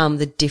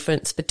 the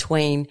difference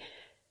between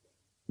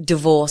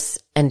divorce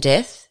and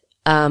death.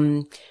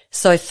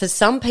 So for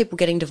some people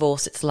getting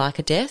divorced, it's like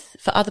a death.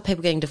 For other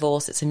people getting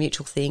divorced, it's a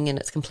mutual thing and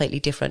it's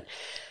completely different.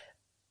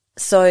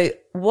 So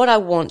what I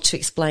want to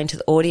explain to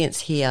the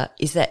audience here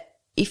is that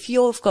if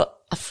you've got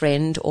a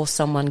friend or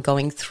someone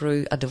going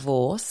through a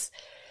divorce,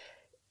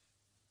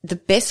 the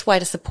best way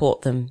to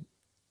support them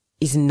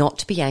is not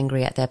to be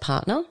angry at their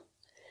partner,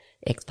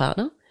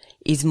 ex-partner,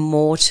 is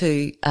more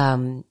to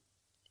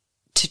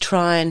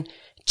try and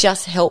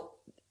just help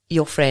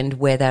your friend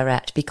where they're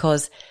at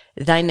because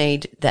they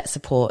need that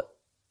support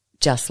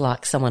just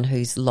like someone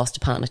who's lost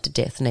a partner to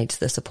death needs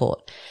the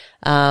support.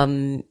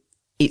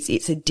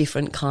 It's a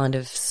different kind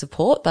of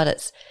support,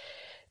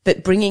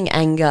 but bringing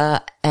anger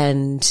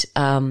and,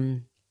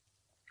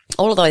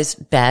 all of those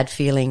bad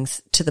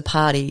feelings to the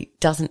party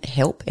doesn't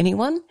help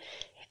anyone,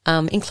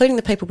 including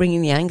the people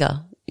bringing the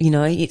anger. You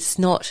know, it's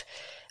not,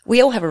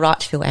 we all have a right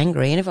to feel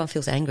angry and everyone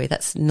feels angry.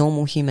 That's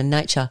normal human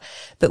nature.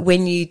 But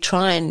when you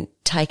try and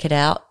take it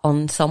out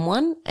on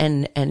someone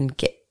and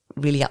get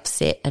really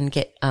upset and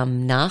get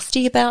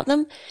nasty about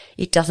them,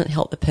 it doesn't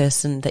help the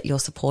person that you're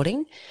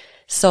supporting.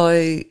 So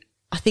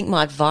I think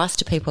my advice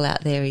to people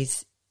out there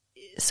is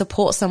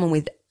support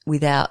someone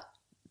without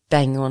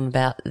banging on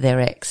about their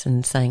ex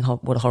and saying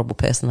what a horrible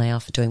person they are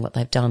for doing what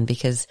they've done,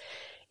 because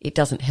it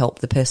doesn't help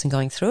the person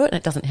going through it and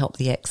it doesn't help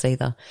the ex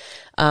either.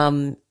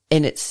 And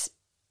it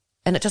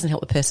doesn't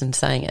help the person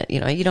saying it.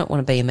 You know, you don't want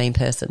to be a mean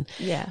person.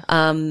 Yeah.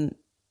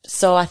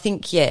 So I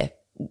think, yeah,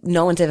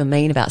 no one's ever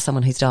mean about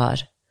someone who's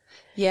died.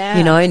 Yeah.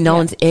 You know, no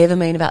one's ever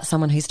mean about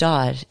someone who's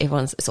died.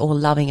 It's all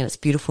loving and it's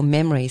beautiful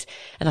memories.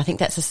 And I think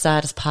that's the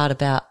saddest part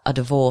about a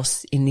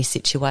divorce in this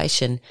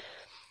situation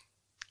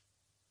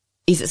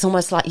is it's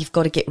almost like you've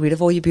got to get rid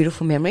of all your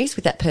beautiful memories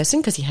with that person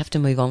because you have to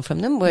move on from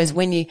them. Whereas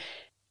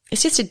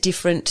it's just a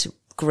different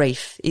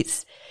grief.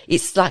 It's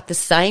like the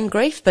same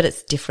grief, but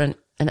it's different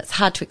and it's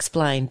hard to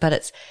explain,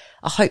 but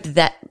I hope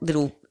that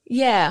little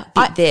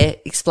bit there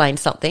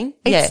explains something.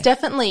 It's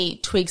definitely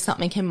twigged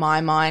something in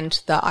my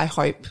mind that I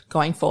hope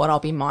going forward I'll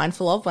be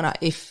mindful of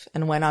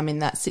when I'm in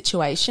that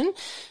situation.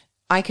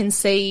 I can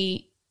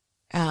see,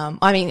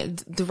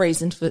 the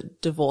reason for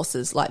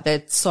divorces, like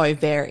they're so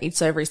varied.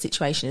 So every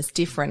situation is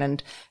different.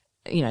 And,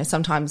 you know,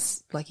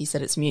 sometimes, like you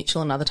said, it's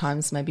mutual and other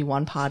times maybe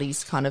one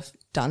party's kind of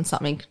done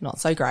something not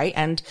so great.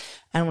 And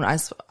when I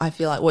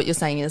feel like what you're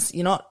saying is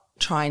you're not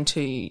trying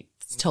to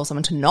tell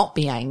someone to not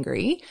be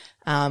angry.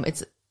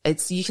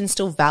 It's you can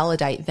still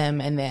validate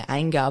them and their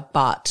anger,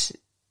 but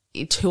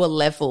to a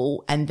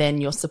level, and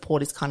then your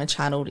support is kind of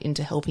channeled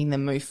into helping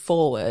them move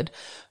forward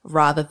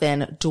rather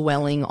than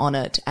dwelling on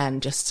it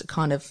and just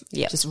kind of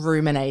just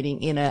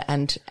ruminating in it.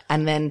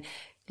 And then,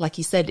 like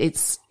you said,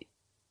 it's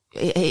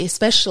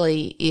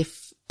especially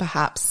if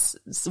perhaps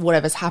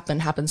whatever's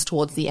happens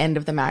towards the end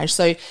of the marriage.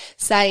 So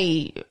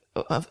say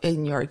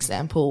in your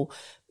example,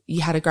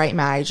 you had a great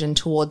marriage and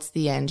towards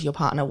the end, your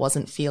partner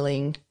wasn't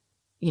feeling,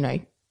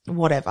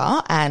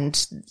 whatever.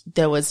 And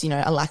there was,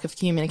 a lack of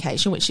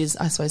communication, which is,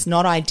 I suppose,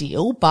 not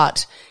ideal,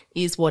 but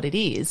is what it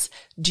is.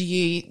 Do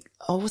you,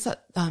 or was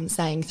that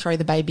saying throw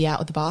the baby out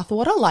with the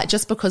bathwater? Like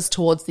just because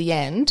towards the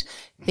end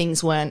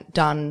things weren't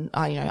done,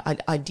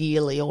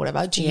 ideally or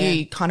whatever, do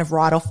you kind of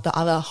write off the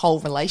other whole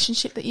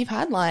relationship that you've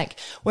had? Like,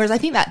 whereas I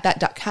think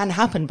that can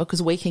happen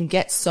because we can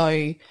get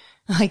so,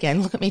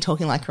 again, look at me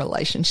talking like a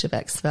relationship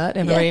expert.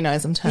 Everybody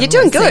knows I'm terminally You're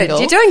doing good. single.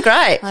 You're doing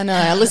great. I know.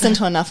 I listened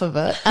to enough of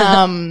it.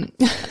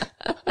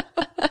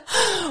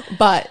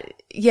 But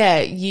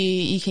yeah,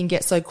 you can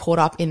get so caught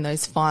up in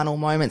those final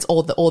moments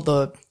or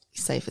the,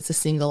 say if it's a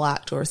single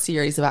act or a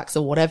series of acts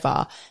or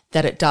whatever,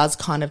 that it does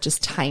kind of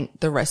just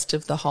taint the rest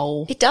of the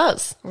whole It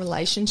does.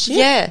 relationship.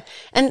 Yeah.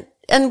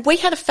 And we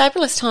had a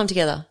fabulous time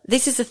together.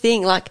 This is the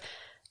thing, like,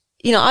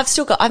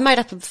 I've made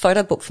up a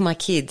photo book for my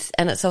kids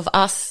and it's of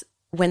us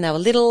when they were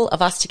little,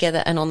 of us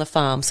together and on the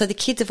farm. So the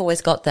kids have always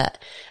got that.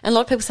 And a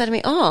lot of people say to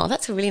me, oh,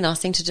 that's a really nice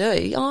thing to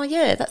do. Oh,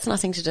 yeah, that's a nice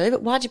thing to do.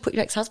 But why'd you put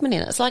your ex-husband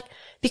in it? It's like,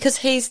 because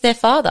he's their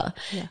father.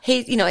 Yeah.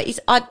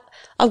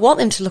 I want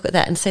them to look at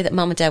that and see that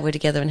mum and dad were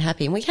together and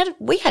happy. And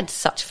we had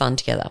such fun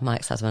together, my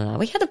ex-husband and I.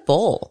 We had a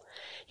ball.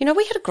 We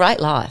had a great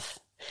life.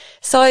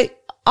 So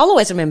I'll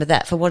always remember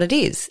that for what it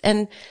is.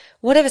 And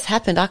whatever's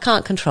happened, I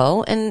can't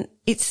control. And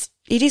it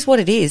is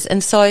what it is.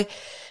 And so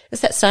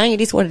it's that saying,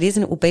 it is what it is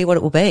and it will be what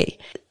it will be.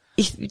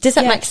 Does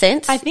that make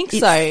sense? I think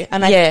so.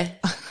 And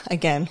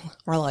again,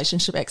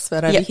 relationship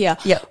expert over here.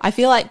 Yeah. I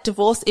feel like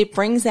divorce, it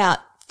brings out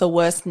the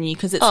worst in you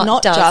because it's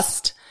not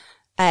just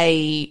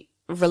a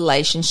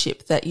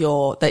relationship that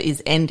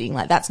is ending.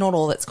 Like that's not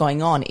all that's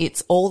going on.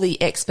 It's all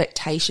the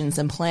expectations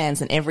and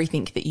plans and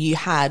everything that you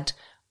had,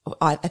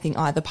 I think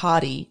either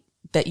party,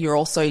 that you're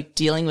also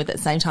dealing with at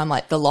the same time,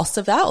 like the loss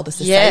of that or the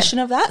cessation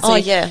of that.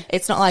 So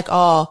it's not like,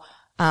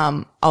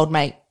 old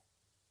mate,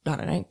 I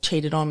don't know,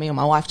 cheated on me or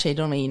my wife cheated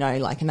on me,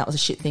 and that was a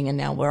shit thing and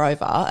now we're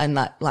over. And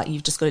that, like,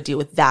 you've just got to deal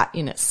with that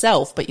in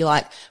itself. But you're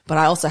like, but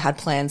I also had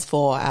plans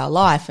for our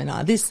life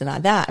and this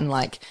and that. And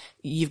like,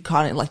 you've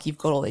got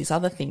all these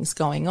other things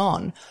going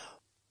on.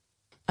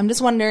 I'm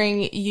just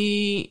wondering,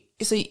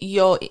 so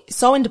you're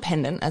so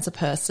independent as a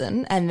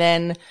person, and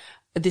then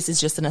this is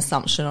just an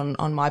assumption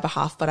on my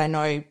behalf, but I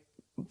know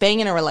being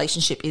in a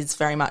relationship is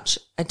very much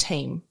a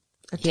team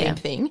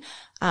thing.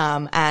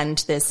 And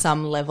there's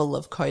some level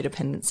of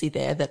codependency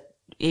there that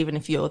even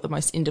if you're the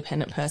most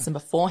independent person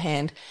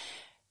beforehand,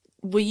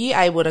 were you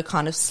able to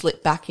kind of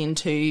slip back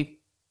into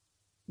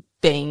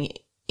being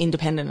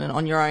independent and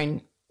on your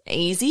own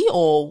easy,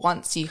 or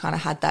once you kind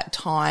of had that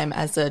time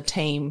as a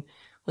team,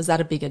 was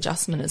that a big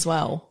adjustment as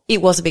well?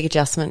 It was a big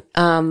adjustment.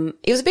 Although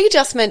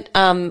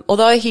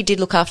he did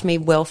look after me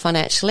well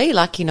financially,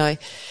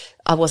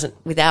 I wasn't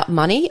without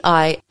money.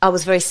 I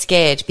was very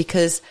scared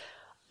because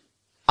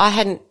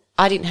I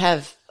didn't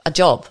have a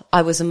job.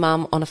 I was a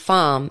mum on a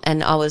farm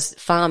and I was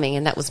farming,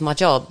 and that was my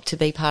job, to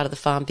be part of the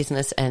farm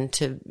business and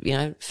to,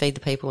 feed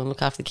the people and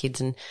look after the kids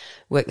and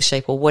work the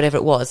sheep or whatever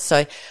it was.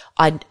 So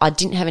I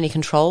didn't have any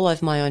control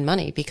over my own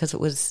money because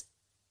it was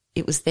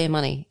their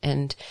money.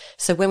 And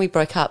so when we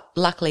broke up,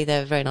 luckily they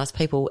were very nice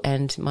people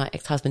and my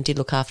ex-husband did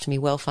look after me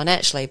well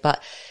financially, but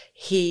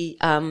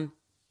it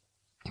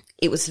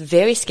was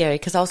very scary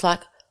because I was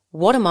like,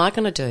 what am I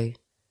going to do?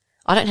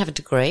 I don't have a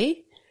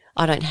degree.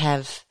 I don't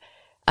have,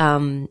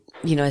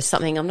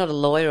 something. I'm not a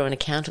lawyer or an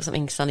accountant or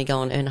something. Suddenly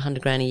go and earn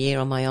 $100,000 a year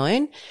on my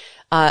own.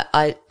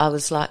 I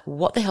was like,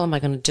 what the hell am I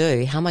going to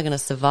do? How am I going to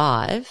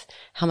survive?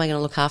 How am I going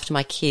to look after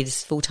my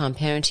kids, full-time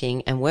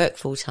parenting and work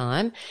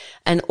full-time?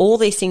 And all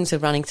these things are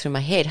running through my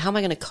head. How am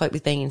I going to cope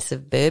with being in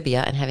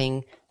suburbia and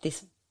having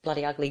this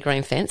bloody ugly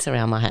green fence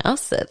around my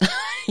house that,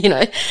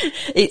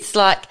 it's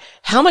like,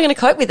 how am I going to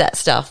cope with that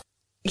stuff?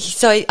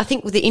 So I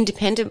think the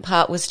independent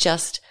part is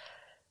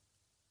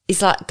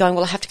like going,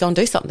 well, I have to go and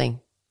do something.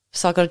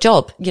 So I got a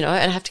job, and I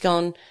have to go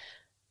and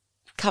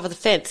cover the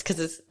fence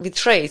with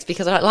trees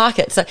because I don't like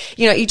it. So,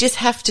 you just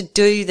have to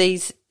do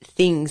these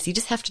things. You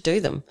just have to do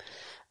them.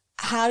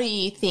 How do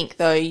you think,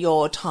 though,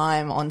 your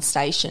time on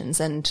stations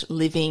and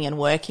living and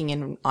working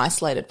in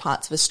isolated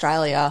parts of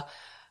Australia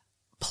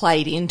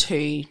played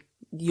into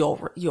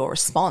your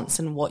response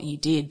and what you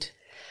did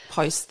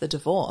post the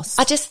divorce?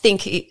 I just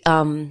think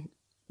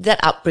that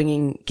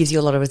upbringing gives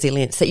you a lot of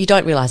resilience that you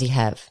don't realise you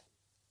have.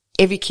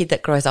 Every kid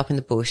that grows up in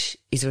the bush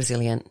is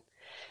resilient.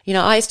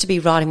 I used to be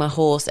riding my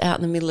horse out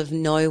in the middle of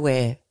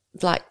nowhere,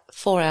 like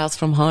 4 hours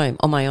from home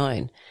on my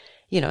own.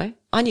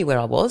 I knew where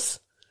I was.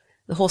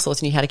 The horse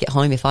always knew how to get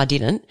home if I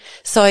didn't.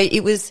 So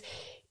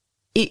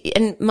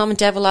and Mum and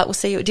Dad were like, we'll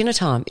see you at dinner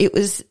time. It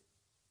was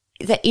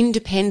that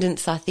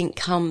independence, I think,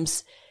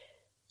 comes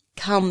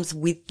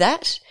with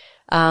that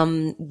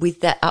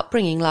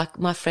upbringing. Like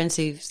my friends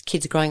whose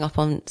kids are growing up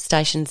on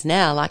stations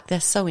now, like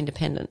they're so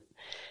independent.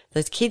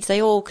 Those kids,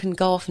 they all can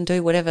go off and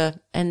do whatever.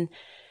 And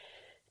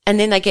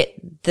then they get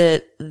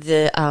the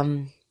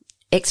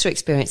extra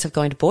experience of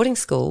going to boarding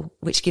school,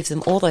 which gives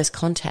them all those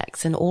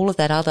contacts and all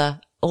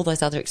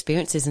those other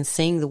experiences and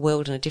seeing the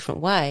world in a different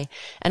way.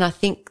 And I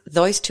think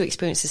those two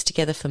experiences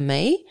together for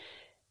me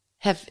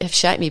have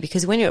shaped me,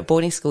 because when you're at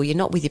boarding school, you're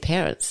not with your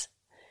parents.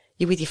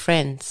 You're with your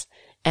friends,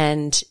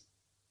 and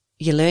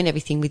you learn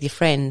everything with your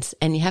friends,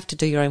 and you have to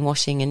do your own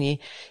washing, and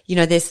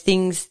there's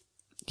things,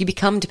 you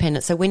become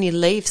dependent. So when you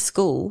leave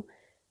school,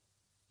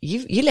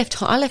 I left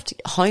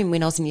home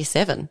when I was in year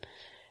 7,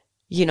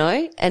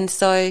 and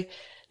so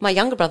my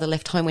younger brother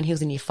left home when he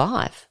was in year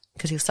 5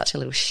 because he was such a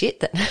little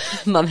shit that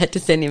Mum had to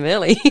send him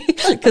early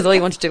because all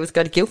he wanted to do was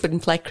go to Guildford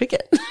and play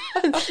cricket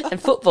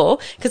and football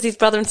because his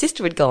brother and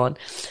sister had gone.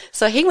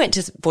 So he went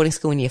to boarding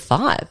school in year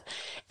 5,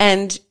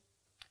 and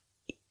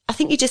I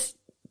think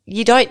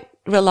you don't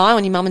rely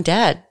on your mum and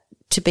dad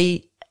to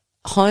be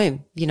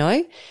home,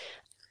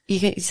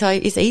 so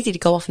it's easy to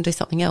go off and do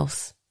something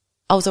else.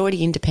 I was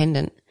already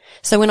independent.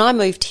 So when I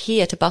moved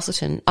here to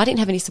Busselton, I didn't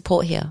have any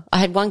support here. I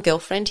had one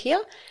girlfriend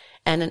here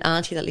and an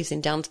auntie that lives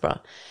in Downsborough.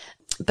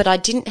 But I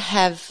didn't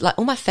have,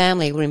 all my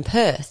family were in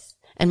Perth,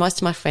 and most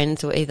of my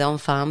friends were either on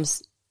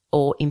farms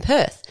or in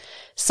Perth.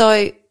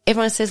 So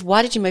everyone says,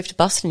 why did you move to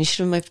Busselton? You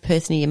should have moved to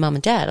Perth near your mum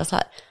and dad. I was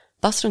like,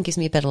 Busselton gives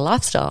me a better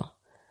lifestyle.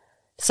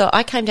 So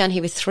I came down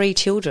here with 3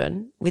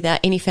 children without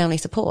any family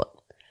support.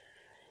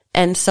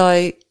 And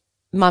so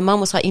my mum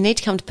was like, you need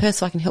to come to Perth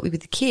so I can help you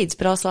with the kids.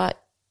 But I was like,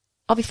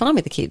 I'll be fine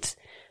with the kids.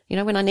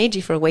 When I need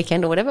you for a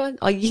weekend or whatever,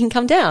 you can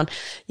come down,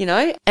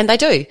 and they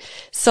do.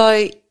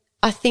 So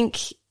I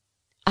think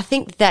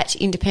that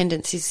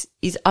independence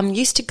is I'm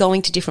used to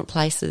going to different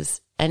places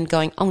and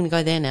going, I'm going to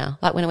go there now.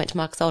 Like when I went to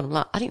Marcus Oldham,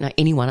 I didn't know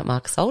anyone at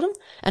Marcus Oldham,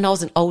 and I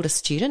was an older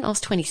student. I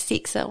was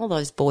 26. All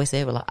those boys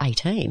there were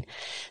 18.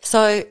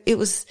 So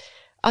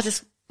I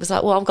just was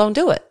like, well, I'll go and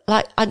do it.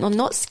 I'm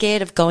not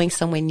scared of going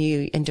somewhere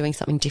new and doing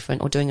something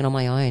different or doing it on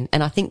my own.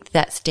 And I think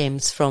that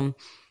stems from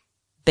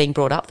being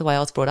brought up the way I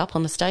was brought up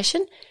on the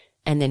station,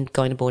 and then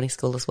going to boarding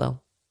school as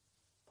well.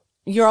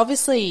 You're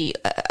obviously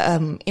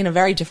in a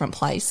very different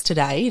place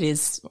today.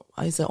 Is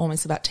it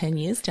almost about 10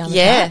 years down the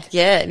track?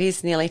 Yeah, it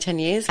is nearly 10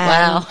 years.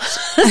 Wow.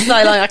 So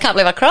long. I can't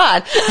believe I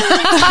cried.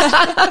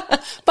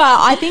 But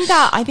I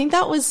think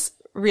that was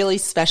really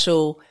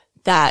special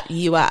that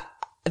you were,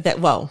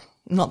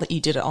 not that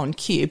you did it on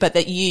cue, but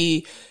that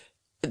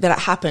it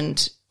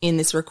happened in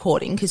this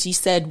recording, because you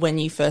said when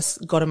you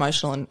first got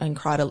emotional and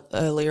cried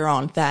earlier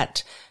on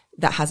that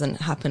hasn't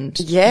happened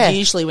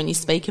usually when you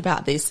speak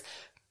about this,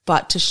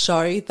 but to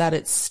show that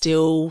it's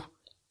still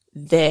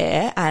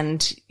there,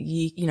 and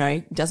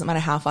it doesn't matter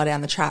how far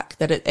down the track,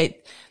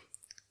 that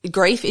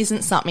grief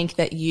isn't something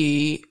that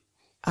you,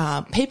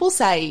 people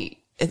say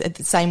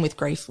the same with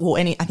grief, or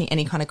I think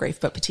any kind of grief,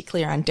 but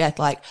particularly around death,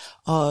 like,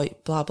 oh,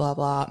 blah, blah,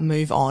 blah,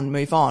 move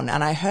on.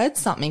 And I heard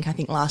something, I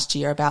think last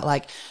year,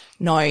 about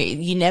no,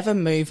 you never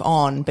move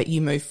on, but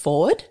you move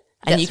forward.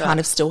 And that's you kind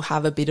of still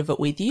have a bit of it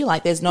with you.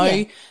 There's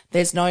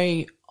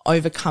no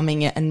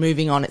overcoming it and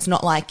moving on. It's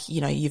not like,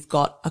 you've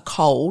got a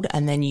cold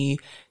and then you,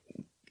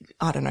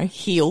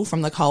 heal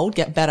from the cold,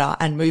 get better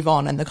and move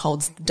on, and the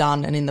cold's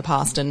done and in the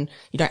past, and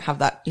you don't have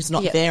that. It's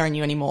not there in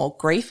you anymore.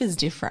 Grief is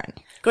different.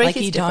 Grief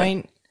is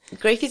different.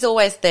 Grief is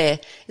always there.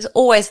 It's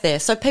always there.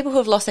 So people who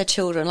have lost their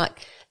children,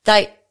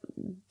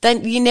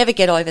 you never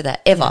get over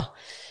that ever. Yeah.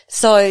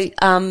 So,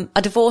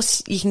 a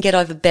divorce you can get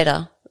over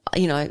better,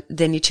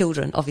 than your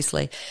children,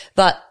 obviously.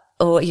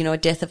 Or a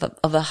death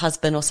of a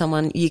husband or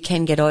someone you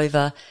can get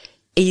over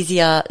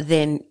easier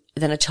than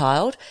a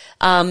child.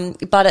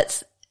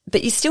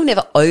 But you're still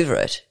never over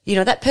it.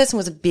 That person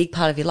was a big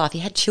part of your life.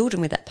 You had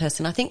children with that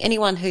person. I think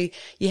anyone who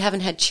you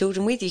haven't had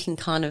children with, you can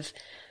kind of,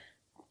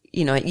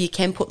 you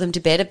can put them to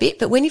bed a bit.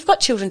 But when you've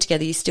got children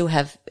together, you still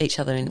have each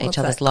other in each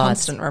other's lives.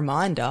 Constant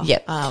reminder.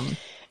 Yep.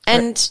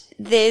 And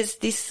there's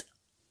this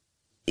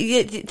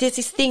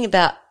thing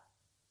about,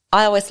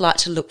 I always like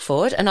to look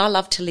forward, and I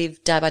love to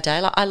live day by day.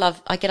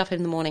 I get up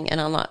in the morning and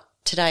I'm like,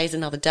 today is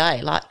another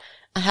day.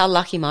 How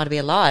lucky am I to be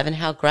alive, and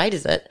how great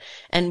is it?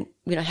 And,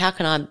 how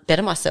can I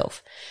better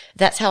myself?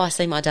 That's how I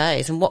see my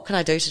days, and what can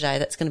I do today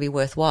that's going to be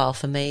worthwhile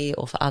for me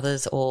or for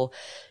others or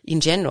in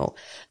general?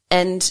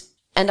 And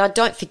I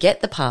don't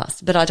forget the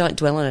past, but I don't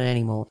dwell on it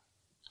anymore.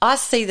 I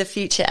see the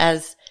future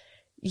as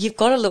you've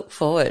got to look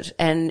forward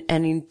and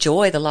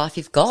enjoy the life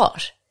you've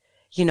got.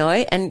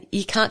 And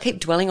you can't keep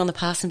dwelling on the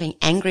past and being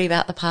angry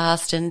about the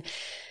past and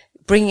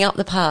bringing up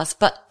the past,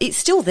 but it's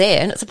still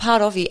there and it's a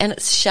part of you and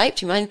it's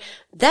shaped you. I mean,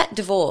 that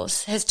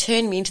divorce has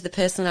turned me into the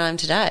person I am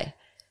today.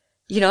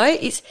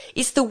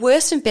 It's the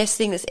worst and best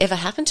thing that's ever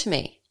happened to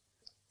me.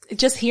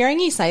 Just hearing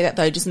you say that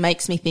though just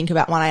makes me think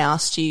about when I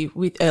asked you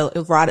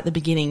right at the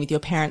beginning with your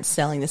parents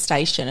selling the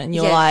station, and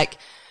you're like,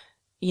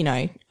 you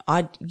know,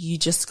 you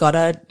just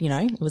gotta, you know,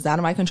 it was out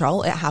of my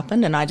control. It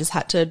happened and I just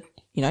had to,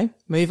 you know,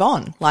 move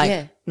on.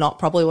 Like, not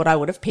probably what I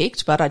would have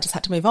picked, but I just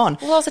had to move on.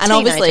 Well, I was a and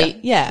teenager. obviously,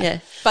 yeah.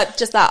 But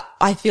just that,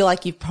 I feel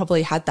like you've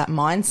probably had that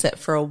mindset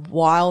for a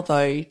while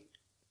though,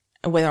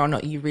 whether or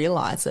not you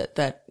realize it,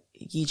 that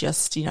you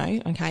just, you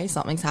know, okay,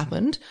 something's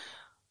happened.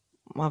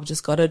 I've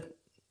just got to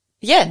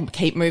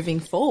keep moving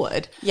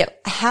forward.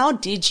 Yep. How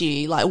did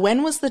you, like,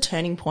 when was the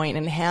turning point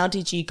and how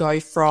did you go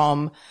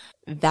from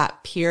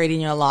that period in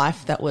your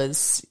life that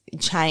was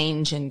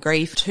change and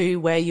grief to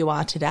where you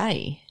are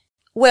today?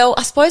 Well,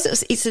 I suppose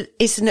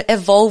it's an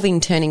evolving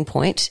turning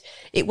point.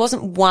 It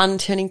wasn't one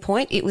turning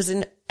point. It was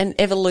an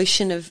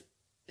evolution of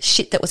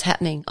shit that was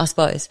happening, I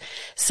suppose.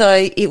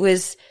 So it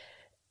was,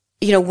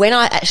 you know, when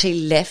I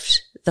actually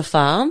left the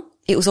farm,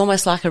 it was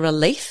almost like a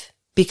relief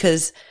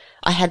because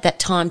I had that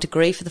time to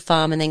grieve for the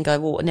farm and then go,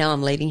 well, now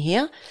I'm leaving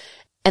here.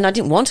 And I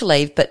didn't want to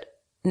leave, but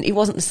it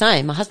wasn't the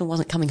same. My husband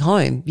wasn't coming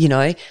home, you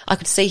know. I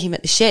could see him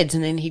at the sheds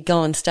and then he'd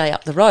go and stay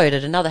up the road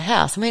at another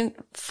house. I mean,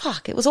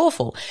 fuck, it was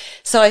awful.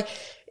 So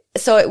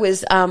it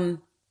was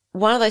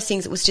one of those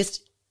things. It was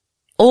just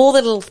all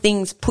the little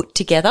things put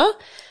together.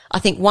 I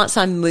think once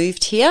I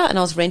moved here and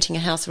I was renting a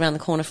house around the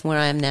corner from where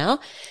I am now,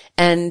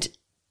 and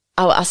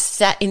I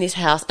sat in this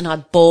house and I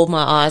bawled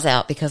my eyes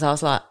out because I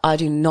was like, I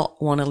do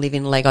not want to live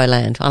in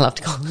Legoland. I love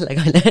to call it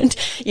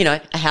Legoland, you know,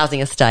 a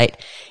housing estate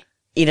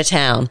in a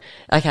town.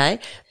 Okay.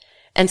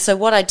 And so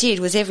what I did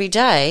was every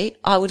day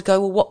I would go,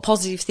 well, what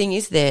positive thing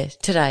is there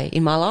today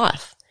in my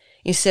life?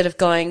 Instead of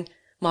going,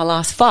 my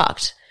life's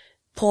fucked.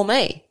 Poor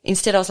me.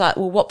 Instead I was like,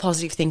 well, what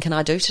positive thing can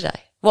I do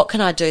today? What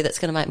can I do that's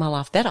going to make my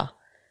life better?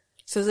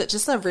 So is it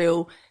just a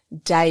real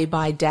day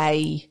by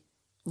day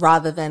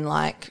rather than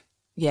like,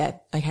 yeah,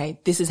 okay,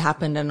 this has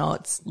happened and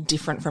it's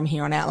different from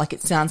here on out. Like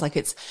it sounds like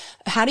it's,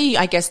 how do you,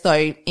 I guess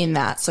though, in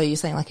that, so you're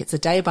saying like it's a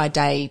day by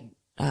day,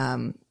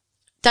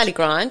 daily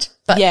grind,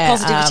 but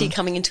positivity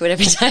coming into it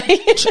every day.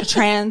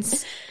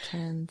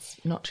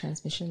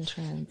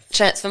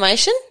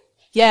 Transformation?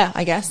 Yeah,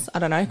 I guess. I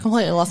don't know.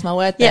 Completely lost my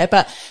word there.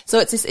 But so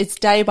it's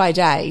day by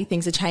day.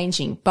 Things are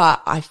changing.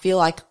 But I feel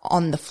like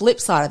on the flip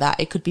side of that,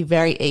 it could be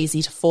very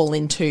easy to fall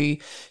into,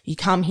 you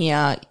come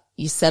here,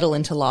 you settle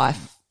into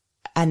life,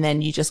 and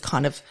then you just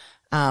kind of,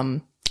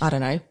 I don't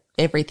know,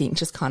 everything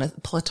just kind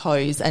of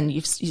plateaus and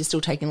you're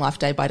still taking life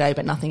day by day,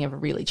 but nothing ever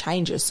really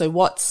changes. So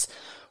what's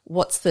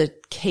the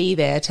key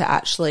there to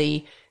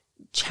actually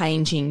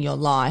changing your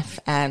life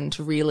and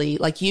really,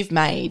 like, you've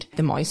made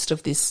the most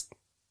of this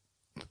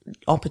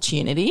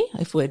opportunity,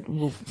 if we're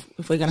going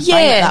to frame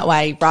it that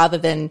way, rather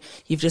than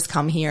you've just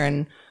come here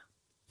and,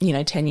 you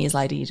know, 10 years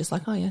later you're just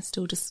like, oh yeah,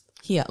 still just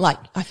here. Like,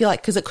 I feel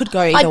like, because it could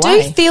go either way.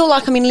 I do feel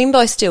like I'm in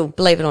limbo still,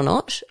 believe it or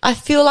not. I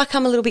feel like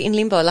I'm a little bit in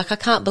limbo. Like, I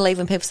can't believe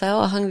when people say,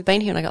 oh, how long have you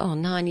been here? And I go, oh,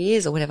 9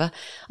 years or whatever.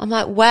 I'm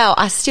like, wow,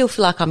 I still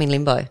feel like I'm in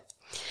limbo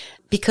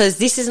because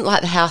this isn't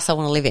like the house I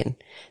want to live in.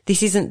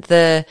 This isn't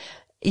the,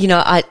 you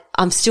know,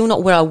 I'm still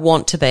not where I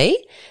want to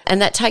be,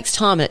 and that takes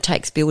time and it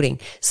takes building.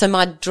 So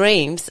my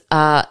dreams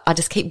I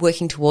just keep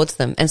working towards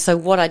them. And so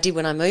what I did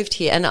when I moved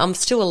here, and I'm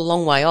still a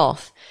long way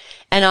off,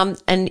 and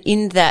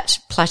in that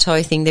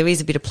plateau thing, there is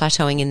a bit of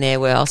plateauing in there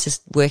where I was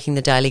just working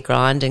the daily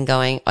grind and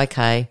going,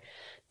 okay,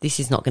 this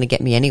is not going to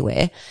get me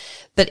anywhere.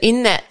 But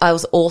in that, I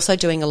was also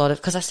doing a lot of,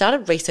 because I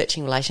started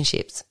researching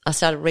relationships. I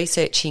started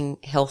researching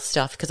health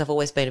stuff because I've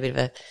always been a bit of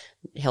a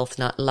health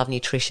nut, love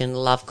nutrition,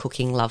 love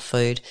cooking, love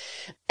food.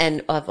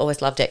 And I've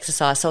always loved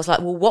exercise. So I was like,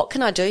 well, what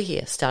can I do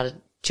here? I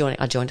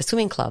joined a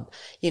swimming club.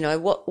 You know,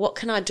 what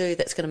can I do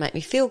that's going to make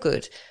me feel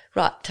good?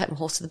 Right. Take my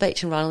horse to the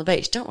beach and ride on the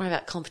beach. Don't worry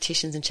about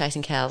competitions and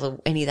chasing cows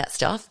or any of that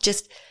stuff.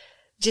 Just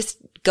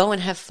go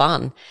and have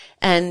fun.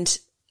 And,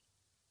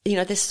 you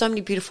know, there's so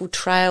many beautiful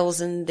trails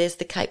and there's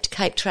the Cape to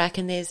Cape track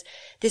and there's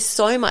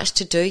so much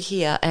to do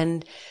here.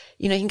 And,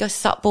 you know, you can go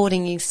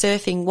supboarding,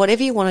 surfing,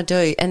 whatever you want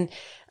to do. And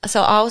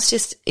so I was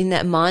just in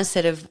that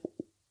mindset of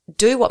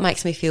do what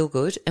makes me feel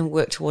good and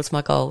work towards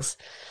my goals.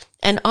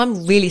 And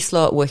I'm really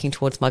slow at working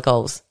towards my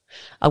goals.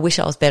 I wish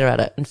I was better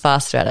at it and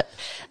faster at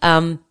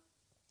it.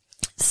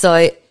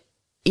 So,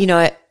 you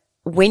know,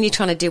 when you're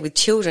trying to deal with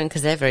children,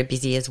 because they're very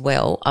busy as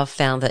well, I've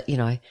found that, you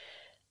know,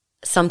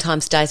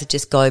 sometimes days would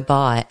just go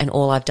by and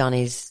all I've done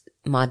is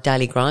my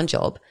daily grind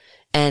job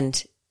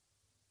and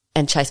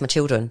chase my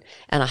children.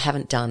 And I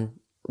haven't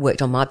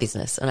worked on my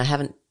business and I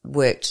haven't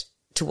worked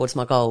towards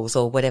my goals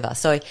or whatever.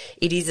 So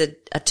it is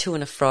a to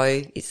and a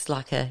fro. It's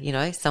like you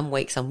know, some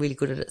weeks I'm really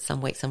good at it.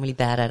 Some weeks I'm really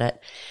bad at it.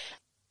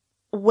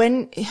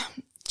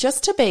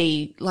 Just to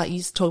be, like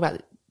you talk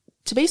about,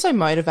 to be so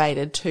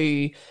motivated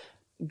to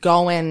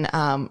go and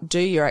do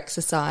your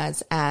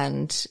exercise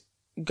and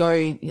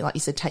go, like you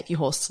said, take your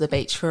horse to the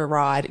beach for a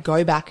ride,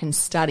 go back and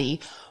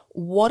study.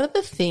 What are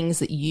the things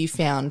that you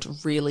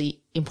found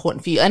really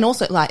important for you? And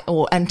also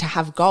and to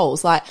have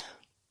goals, like,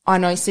 I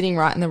know sitting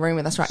right in the room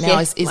with us right now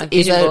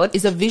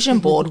is a vision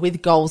board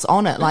with goals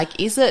on it. Like,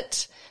 is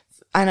it,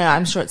 I know,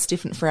 I'm sure it's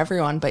different for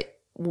everyone, but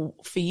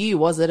for you,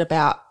 was it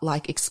about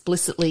like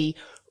explicitly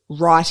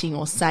writing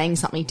or saying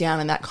something down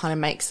and that kind of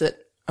makes it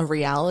a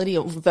reality,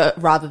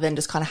 rather than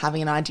just kind of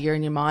having an idea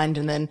in your mind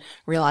and then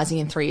realizing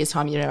in 3 years'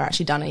 time you've never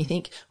actually done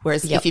anything.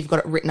 Whereas if you've got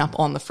it written up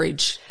on the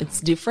fridge, it's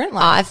different.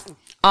 Like,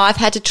 I've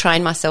had to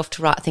train myself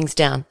to write things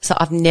down. So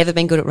I've never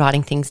been good at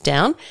writing things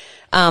down.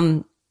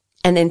 And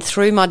then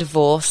through my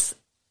divorce,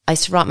 I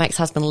used to write my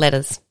ex-husband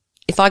letters.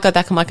 If I go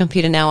back on my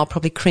computer now, I'll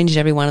probably cringe at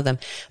every one of them.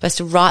 But I used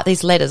to write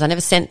these letters. I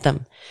never sent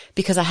them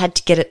because I had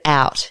to get it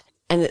out.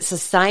 And it's the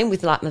same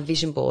with like my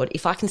vision board.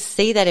 If I can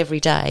see that every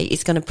day,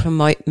 it's going to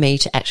promote me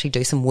to actually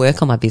do some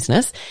work on my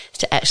business,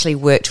 to actually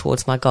work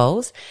towards my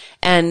goals.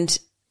 And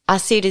I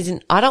see it as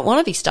I don't want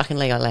to be stuck in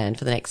Legoland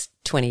for the next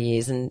 20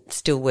 years and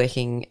still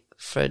working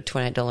for a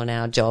 $28 an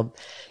hour job,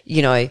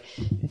 you know,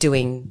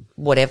 doing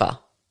whatever.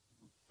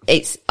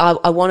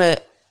 I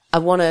want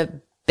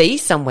to be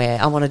somewhere.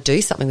 I want to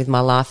do something with my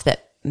life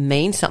that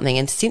means something.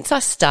 And since I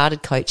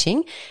started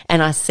coaching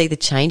and I see the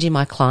change in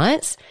my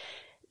clients,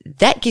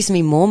 that gives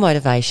me more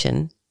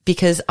motivation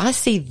because I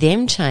see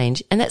them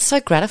change, and that's so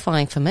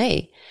gratifying for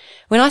me.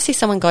 When I see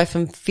someone go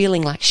from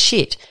feeling like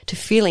shit to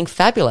feeling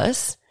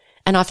fabulous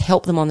and I've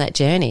helped them on that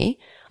journey,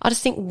 I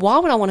just think, why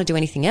would I want to do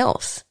anything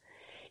else?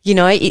 You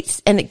know,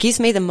 and it gives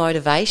me the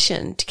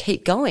motivation to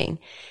keep going.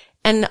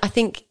 And I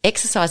think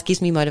exercise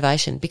gives me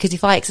motivation because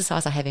if I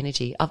exercise, I have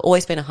energy. I've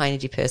always been a high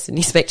energy person.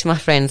 You speak to my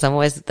friends, I'm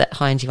always that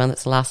high energy one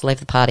that's the last to leave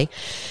the party.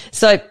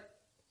 So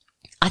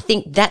I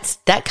think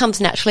that comes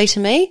naturally to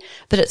me,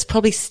 but it's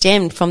probably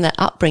stemmed from that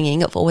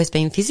upbringing of always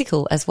being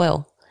physical as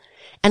well.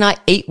 And I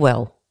eat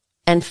well,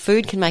 and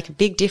food can make a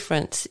big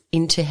difference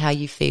into how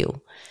you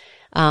feel.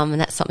 And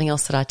that's something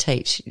else that I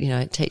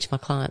teach my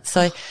clients.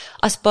 So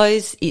I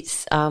suppose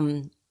it's,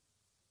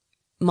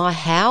 my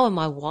how and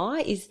my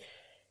why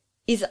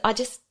is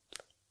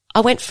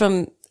I went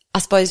from, I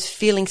suppose,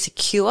 feeling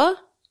secure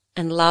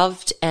and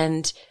loved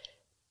and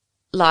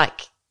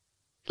like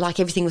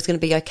everything was going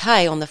to be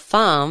okay on the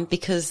farm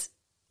because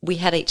we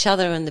had each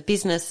other and the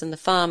business and the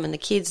farm and the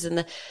kids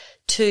and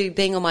to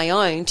being on my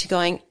own to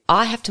going,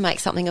 I have to make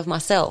something of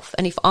myself.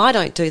 And if I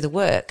don't do the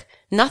work,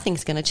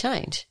 nothing's going to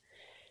change.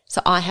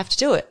 So I have to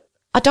do it.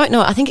 I don't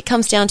know. I think it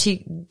comes down to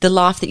the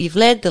life that you've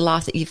led, the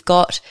life that you've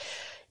got,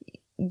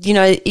 you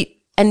know,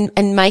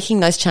 and making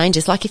those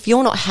changes. Like if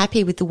you're not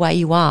happy with the way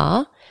you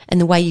are and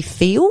the way you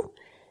feel,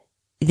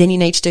 then you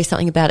need to do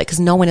something about it because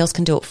no one else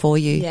can do it for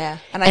you.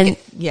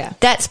 Yeah.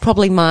 That's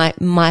probably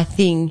my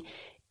thing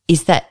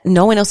is that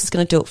no one else is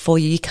going to do it for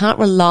you. You can't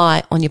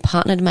rely on your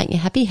partner to make you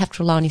happy. You have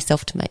to rely on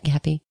yourself to make you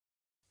happy.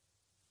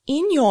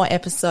 In your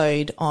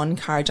episode on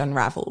Courage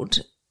Unraveled,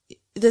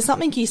 there's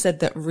something you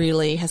said that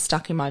really has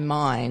stuck in my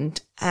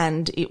mind,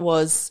 and it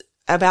was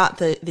about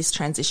this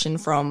transition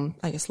from,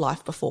 I guess,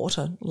 life before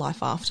to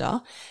life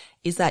after,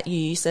 is that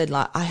you said,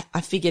 like,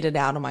 I figured it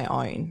out on my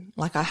own.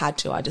 Like I had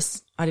to, I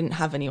didn't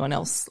have anyone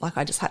else. Like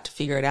I just had to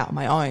figure it out on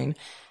my own.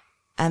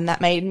 And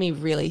that made me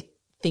really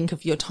think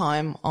of your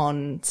time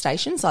on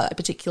stations, like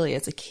particularly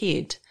as a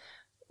kid.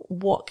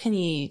 What can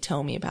you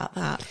tell me about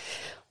that?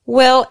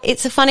 Well,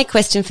 it's a funny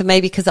question for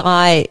me because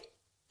I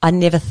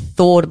never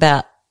thought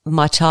about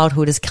my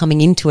childhood as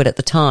coming into it at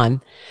the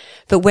time.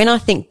 But when I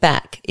think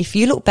back, if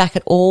you look back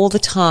at all the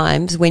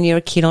times when you're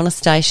a kid on a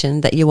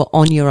station that you were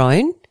on your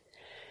own,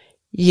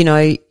 you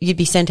know, you'd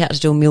be sent out to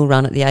do a mill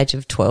run at the age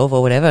of 12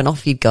 or whatever, and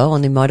off you'd go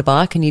on the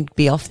motorbike and you'd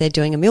be off there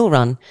doing a mill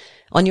run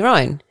on your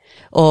own.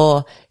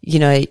 Or, you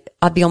know,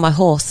 I'd be on my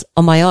horse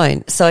on my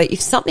own. So if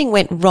something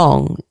went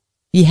wrong,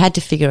 you had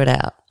to figure it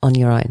out on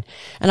your own.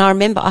 And I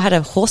remember I had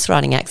a horse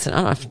riding accident. I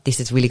don't know if this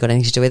has really got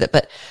anything to do with it,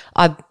 but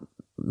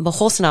my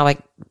horse and I were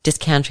just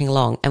cantering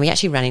along and we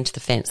actually ran into the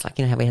fence, like,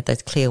 you know how we had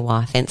those clear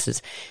wire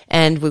fences,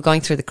 and we were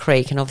going through the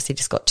creek and obviously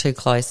just got too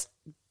close.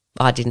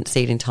 I didn't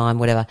see it in time,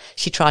 whatever.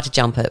 She tried to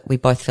jump it. We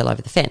both fell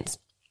over the fence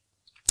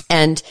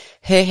and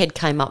her head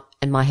came up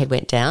and my head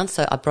went down.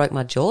 So I broke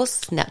my jaw,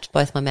 snapped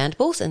both my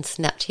mandibles and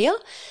snapped here.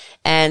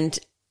 And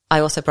I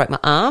also broke my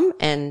arm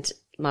and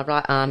my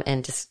right arm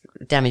and just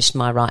damaged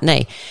my right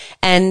knee.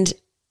 And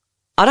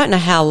I don't know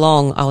how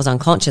long I was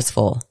unconscious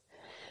for,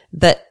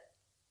 but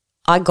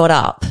I got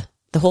up.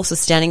 The horse was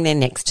standing there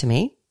next to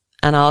me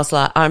and I was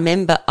like, I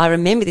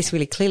remember this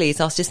really clearly.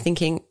 So I was just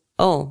thinking,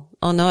 oh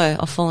no,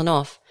 I've fallen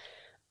off.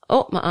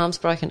 Oh, my arm's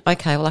broken.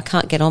 Okay, well, I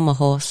can't get on my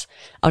horse.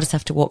 I'll just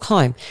have to walk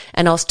home.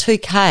 And I was 2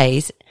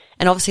 Ks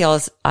and obviously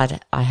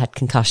I had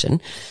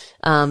concussion.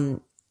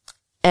 And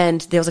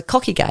there was a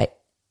cocky gate.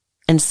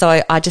 And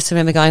so I just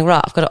remember going,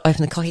 right, I've got to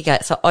open the cocky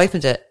gate. So I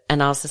opened it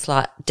and I was just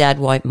like, Dad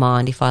won't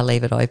mind if I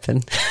leave it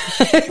open.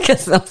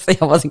 Because obviously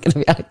I wasn't going to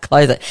be able to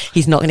close it.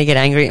 He's not going to get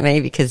angry at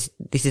me because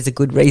this is a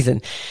good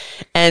reason.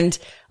 And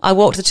I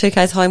walked the 2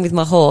 Ks home with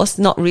my horse,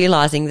 not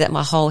realizing that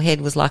my whole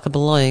head was like a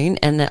balloon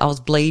and that I was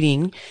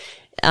bleeding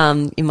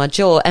in my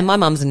jaw. And my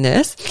mum's a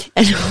nurse,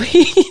 and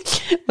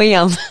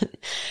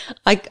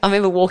I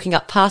remember walking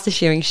up past the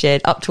shearing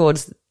shed up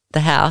towards the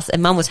house,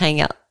 and Mum was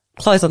hanging out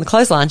clothes on the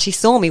clothesline. She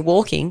saw me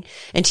walking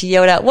and she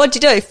yelled out, "What'd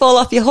you do? Fall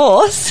off your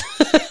horse?"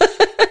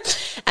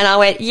 And I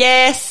went,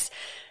 "Yes."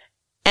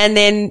 And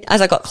then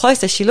as I got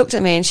closer, she looked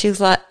at me and she was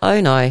like, "Oh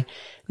no."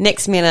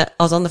 Next minute,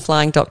 I was on the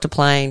Flying Doctor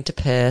plane to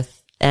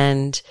Perth,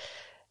 and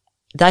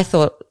they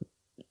thought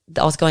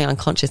I was going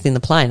unconscious in the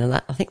plane, and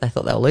I think they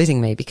thought they were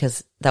losing me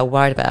because they were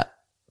worried about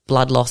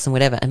blood loss and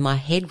whatever. And my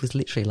head was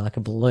literally like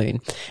a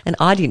balloon, and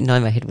I didn't know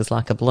my head was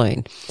like a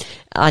balloon.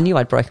 I knew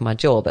I'd broken my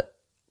jaw,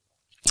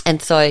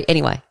 and so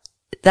anyway,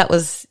 that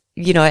was,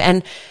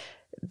 but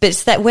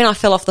it's that when I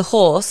fell off the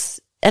horse,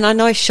 and I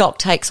know shock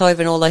takes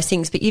over and all those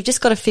things, but you've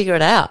just got to figure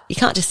it out. You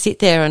can't just sit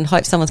there and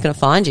hope someone's going to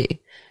find you.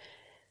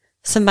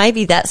 So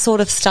maybe that sort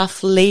of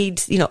stuff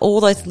leads, all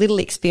those little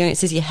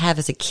experiences you have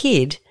as a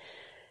kid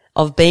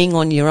of being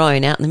on your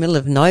own out in the middle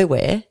of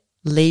nowhere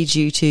leads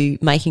you to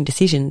making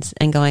decisions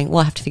and going, well,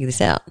 I have to figure this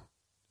out.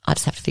 I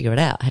just have to figure it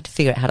out. I had to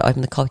figure out how to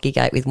open the cocky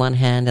gate with one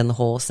hand and the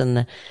horse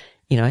and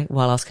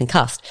while I was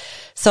concussed.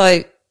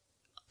 So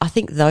I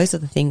think those are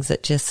the things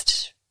that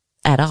just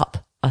add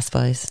up, I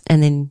suppose.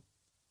 And then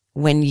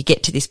when you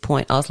get to this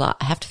point, I was like,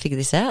 I have to figure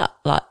this out.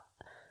 Like,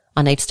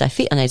 I need to stay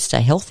fit. I need to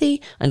stay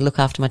healthy. I need to look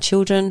after my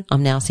children.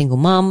 I'm now a single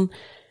mum,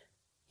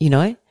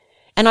 and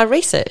I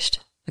researched.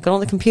 I got on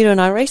the computer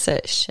and I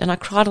researched, and I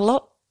cried a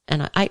lot,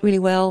 and I ate really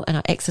well, and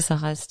I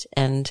exercised,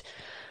 and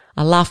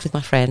I laughed with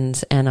my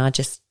friends, and I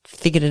just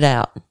figured it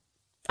out.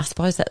 I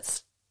suppose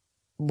that's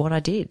what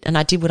I did. And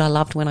I did what I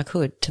loved when I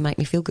could to make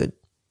me feel good.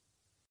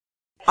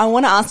 I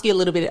want to ask you a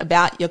little bit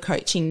about your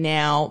coaching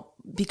now,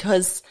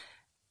 because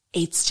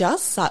it's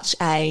just such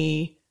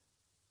a,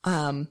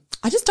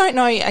 I just don't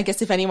know, I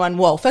guess, if anyone,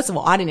 well, first of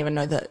all, I didn't even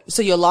know that.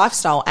 So your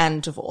lifestyle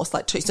and divorce,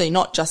 like two, so you're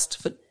not just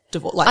for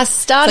divorce, like I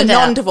started so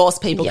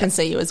non-divorced people can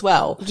see you as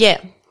well.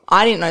 Yeah.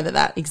 I didn't know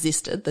that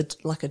existed,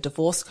 like a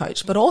divorce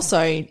coach, but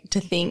also to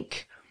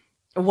think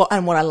what I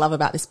love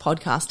about this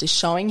podcast is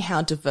showing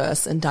how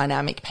diverse and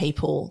dynamic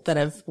people that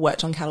have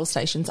worked on cattle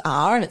stations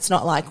are. And it's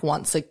not like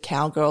once a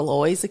cowgirl,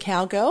 always a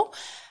cowgirl.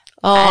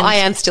 Oh, I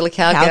am still a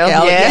cowgirl.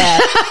 Yeah.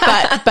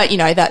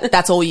 But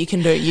that's all you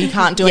can do. You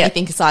can't do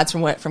anything aside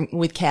from work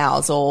with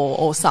cows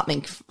or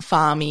something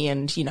farmy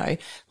and,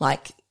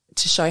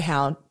 to show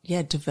how,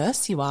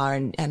 diverse you are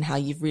and how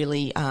you've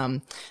really,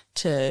 I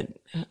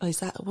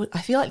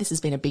feel like this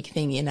has been a big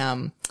thing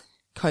in,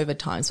 COVID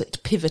times, so it's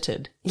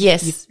pivoted.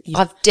 Yes.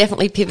 I've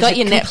definitely pivoted. Got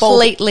your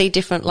completely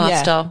different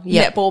lifestyle.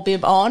 Yeah. Netball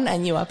bib on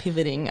and you are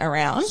pivoting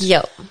around.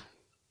 Yep.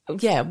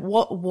 Yeah.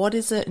 What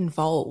does it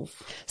involve?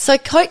 So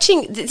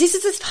coaching, this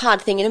is a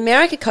hard thing. In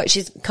America,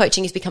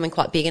 coaching is becoming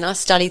quite big, and I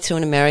studied through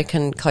an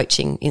American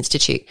coaching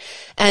institute,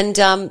 and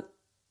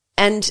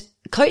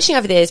coaching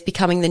over there is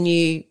becoming the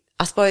new,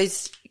 I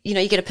suppose, you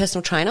get a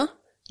personal trainer,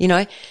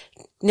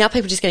 now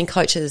people are just getting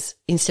coaches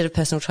instead of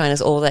personal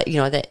trainers, or that,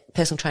 that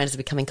personal trainers are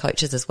becoming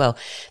coaches as well.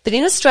 But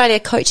in Australia,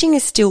 coaching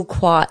is still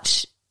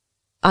quite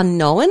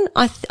unknown,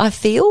 I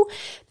feel.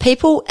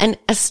 People, and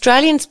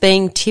Australians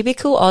being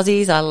typical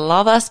Aussies, I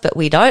love us, but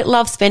we don't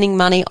love spending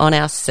money on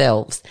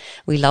ourselves.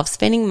 We love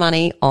spending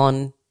money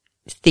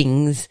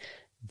things,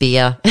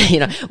 beer,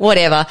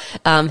 whatever,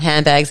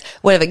 handbags,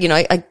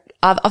 whatever,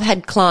 I've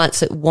had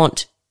clients that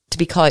want to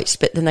be coached,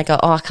 but then they go,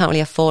 oh, I can't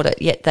really afford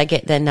it. Yet they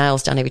get their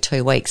nails done every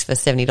 2 weeks for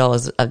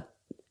 $70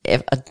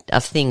 a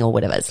thing or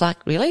whatever. It's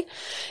like, really?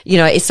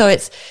 So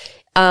it's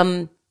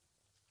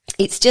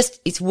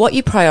what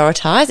you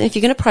prioritize. And if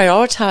you're going to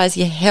prioritize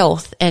your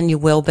health and your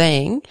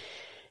well-being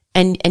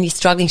and you're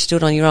struggling to do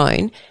it on your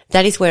own,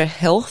 that is where a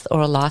health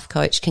or a life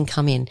coach can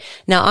come in.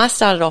 Now, I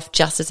started off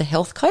just as a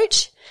health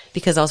coach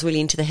because I was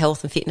really into the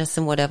health and fitness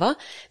and whatever.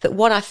 But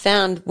what I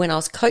found when I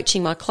was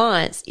coaching my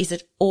clients is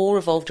it all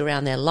revolved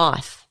around their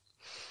life.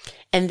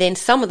 And then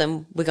some of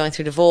them were going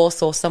through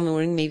divorce, or some were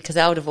ringing me because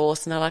they were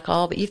divorced, and they're like,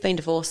 oh, but you've been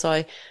divorced,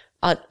 so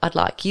I'd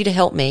like you to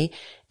help me.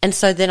 And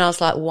so then I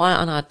was like, why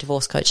aren't I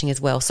divorce coaching as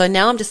well? So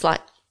now I'm just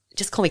like,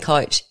 just call me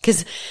coach,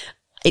 because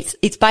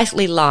it's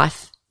basically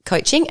life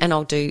coaching, and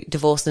I'll do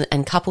divorce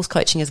and couples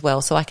coaching as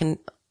well. So I can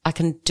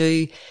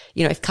do,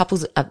 if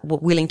couples are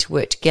willing to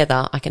work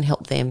together, I can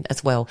help them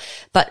as well.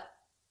 But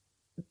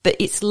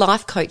it's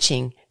life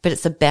coaching, but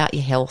it's about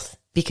your health,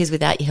 because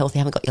without your health, you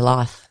haven't got your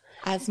life.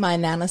 As my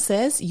nana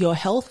says, your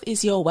health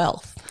is your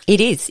wealth. It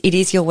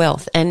is your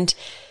wealth. And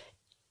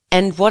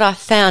what I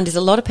found is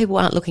a lot of people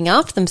aren't looking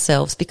after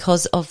themselves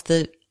because of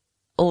the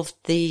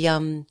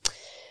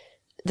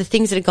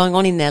things that are going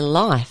on in their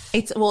life.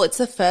 It's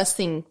the first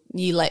thing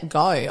you let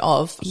go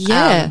of.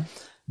 Yeah.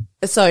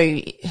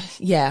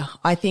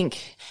 I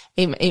think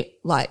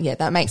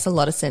that makes a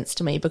lot of sense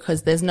to me,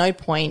 because there's no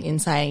point in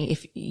saying,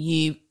 if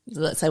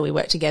let's say we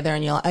work together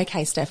and you're like,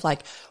 okay, Steph,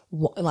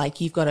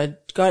 you've got to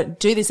go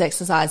do this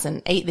exercise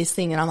and eat this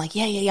thing. And I'm like,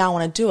 yeah, I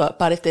want to do it.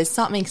 But if there's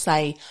something,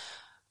 say,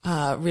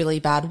 really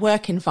bad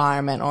work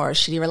environment or a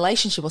shitty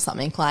relationship or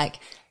something, like,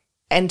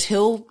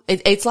 until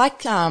it's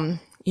like,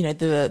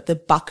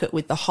 the bucket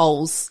with the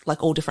holes,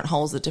 like all different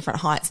holes at different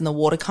heights and the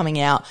water coming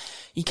out.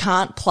 You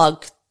can't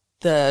plug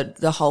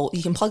the hole.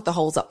 You can plug the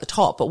holes up the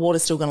top, but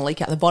water's still going to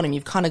leak out the bottom.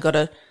 You've kind of got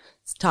to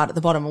start at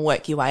the bottom and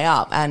work your way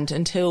up. And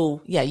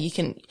until,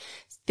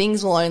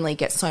 things will only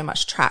get so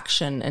much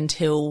traction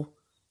until,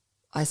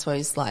 I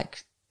suppose,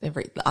 like,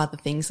 the other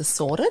things are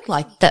sorted.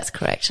 Like, that's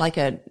correct. Like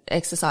a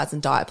exercise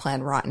and diet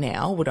plan right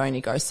now would only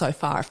go so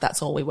far if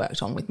that's all we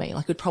worked on with me.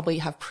 Like, it would probably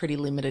have pretty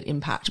limited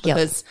impact,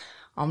 because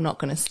I'm not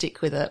going to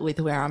stick with it with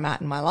where I'm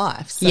at in my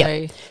life. So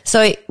Yeah.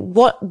 So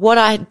what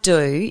I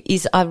do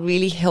is I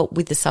really help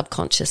with the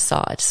subconscious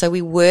side. So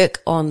we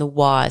work on the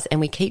whys and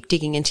we keep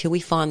digging until we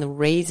find the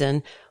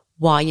reason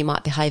why you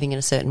might be behaving in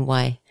a certain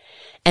way.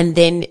 And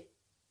then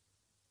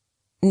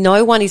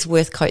no one is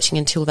worth coaching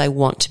until they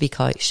want to be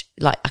coached.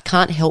 Like, I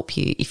can't help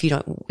you if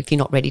you're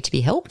not ready to be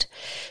helped.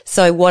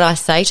 So what I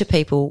say to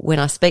people when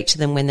I speak to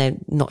them when they're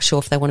not sure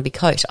if they want to be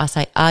coached, I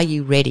say, are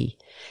you ready?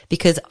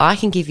 Because I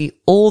can give you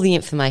all the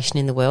information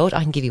in the world.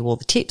 I can give you all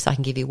the tips. I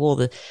can give you all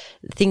the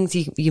things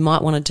you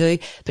might want to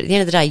do. But at the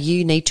end of the day,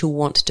 you need to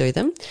want to do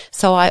them.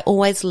 So I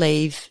always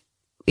leave,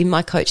 in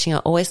my coaching, I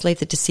always leave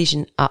the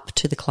decision up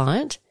to the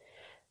client.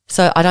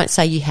 So I don't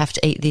say you have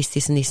to eat this,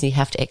 this and this, and you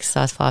have to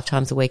exercise 5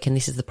 times a week and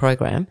this is the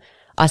program.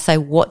 I say,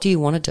 what do you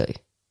want to do?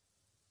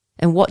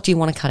 And what do you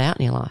want to cut out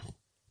in your life?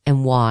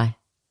 And why?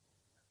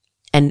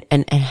 And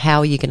how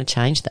are you going to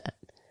change that?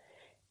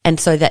 And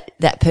so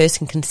that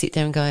person can sit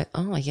there and go,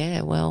 oh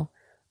yeah, well,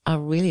 I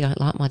really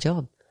don't like my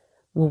job.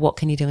 Well, what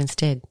can you do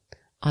instead?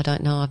 I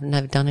don't know. I've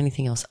never done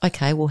anything else.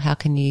 Okay. Well, how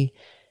can you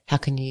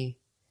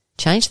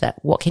change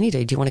that? What can you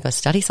do? Do you want to go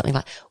study something?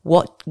 Like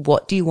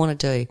what do you want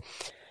to do?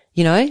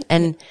 You know,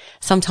 and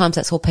sometimes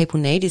that's all people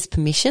need is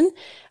permission.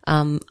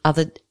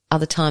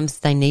 Other times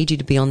they need you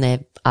to be on their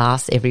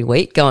ass every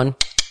week going,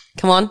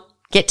 come on,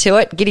 get to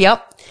it, giddy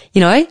up, you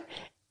know,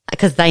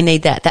 because they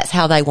need that. That's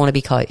how they want to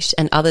be coached.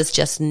 And others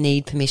just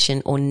need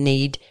permission or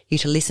need you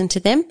to listen to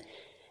them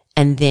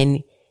and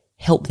then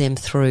help them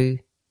through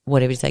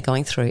whatever it is they're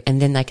going through, and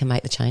then they can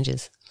make the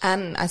changes.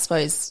 And I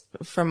suppose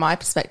from my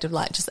perspective,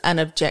 like just an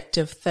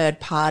objective third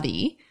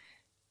party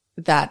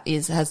that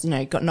has, you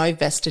know, got no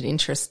vested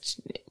interest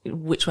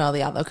which way or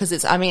the other. Because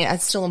it's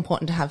still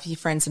important to have your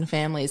friends and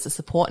family as a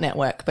support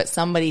network, but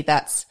somebody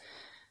that's,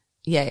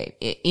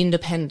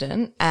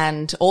 independent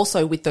and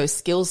also with those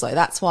skills though.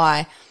 That's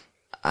why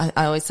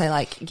I always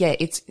say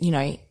it's, you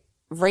know,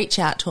 reach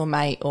out to a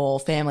mate or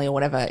family or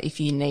whatever if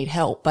you need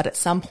help. But at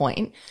some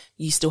point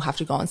you still have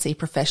to go and see a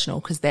professional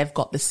because they've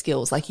got the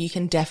skills. Like you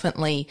can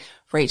definitely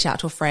reach out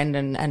to a friend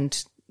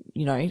and,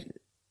 you know,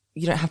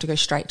 you don't have to go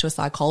straight to a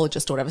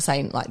psychologist or whatever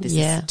saying like this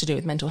is to do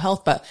with mental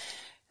health, but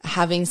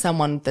having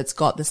someone that's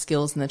got the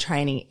skills and the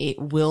training, it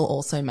will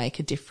also make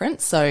a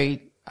difference. So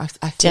I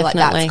feel like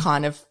that's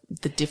kind of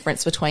the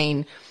difference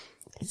between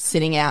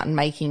sitting out and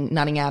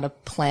nutting out a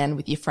plan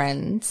with your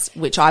friends,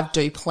 which I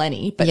do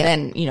plenty, but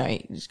then, you know,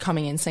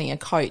 coming and seeing a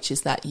coach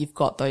is that you've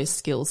got those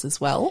skills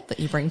as well that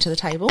you bring to the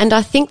table. And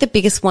I think the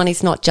biggest one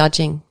is not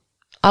judging.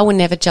 I will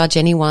never judge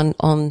anyone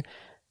on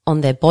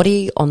their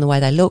body, on the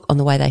way they look, on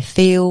the way they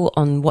feel,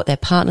 on what their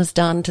partner's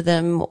done to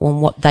them,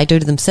 on what they do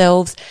to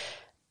themselves.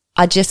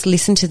 I just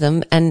listen to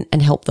them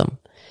and help them.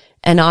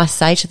 And I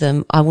say to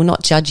them, I will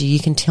not judge you. You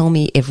can tell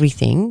me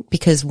everything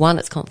because 1,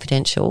 it's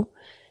confidential,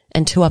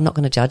 and 2, I'm not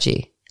going to judge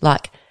you.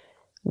 Like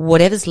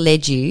whatever's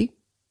led you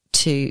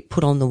to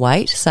put on the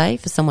weight, say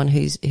for someone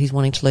who's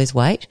wanting to lose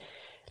weight,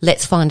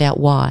 let's find out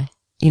why.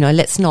 You know,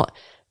 let's not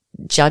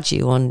judge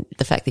you on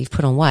the fact that you've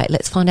put on weight.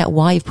 Let's find out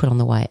why you've put on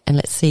the weight and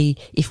let's see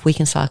if we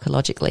can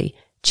psychologically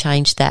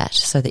change that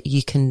so that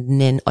you can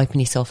then open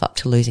yourself up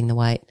to losing the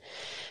weight.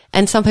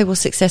 And some people are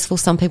successful,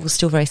 some people are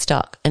still very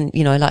stuck. And,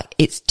 you know, like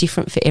it's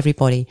different for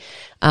everybody.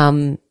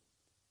 And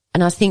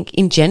I think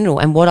in general,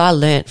 and what I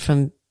learnt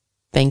from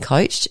being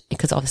coached,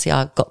 because obviously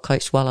I got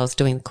coached while I was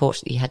doing the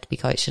course that you had to be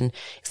coached, and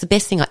it's the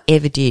best thing I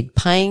ever did.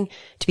 Paying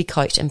to be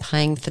coached and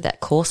paying for that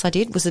course I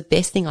did was the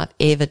best thing I've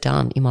ever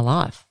done in my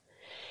life.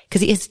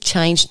 Because it has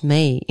changed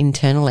me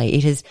internally.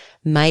 It has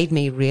made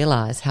me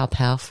realize how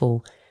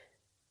powerful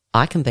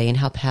I can be and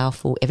how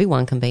powerful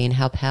everyone can be and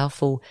how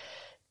powerful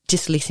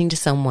just listening to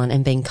someone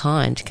and being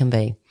kind can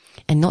be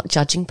and not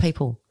judging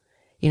people.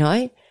 You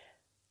know,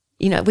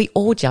 we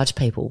all judge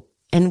people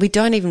and we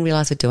don't even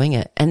realize we're doing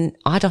it. And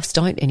I just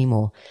don't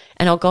anymore.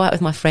 And I'll go out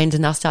with my friends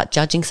and they'll start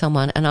judging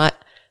someone and I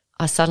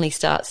suddenly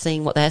start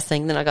seeing what they're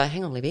seeing. Then I go,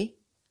 hang on, Libby,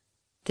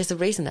 there's a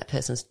reason that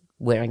person's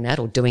wearing that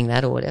or doing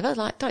that or whatever.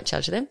 Like, don't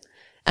judge them.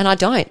 And I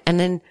don't. And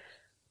then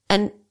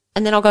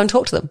I'll go and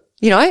talk to them,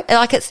 you know,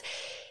 like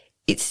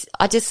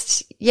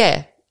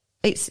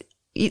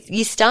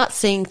you start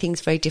seeing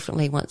things very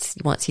differently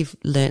once you've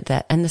learnt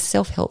that. And the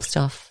self-help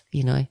stuff,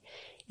 you know,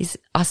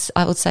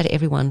 I would say to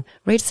everyone,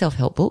 read a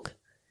self-help book.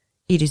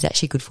 It is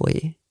actually good for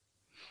you.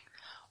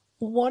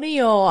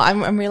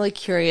 I'm really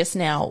curious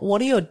now,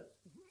 what are your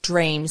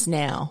dreams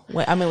now?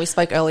 I mean, we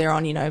spoke earlier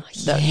on, you know,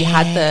 you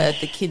had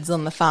the kids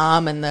on the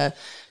farm and the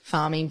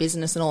farming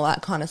business and all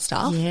that kind of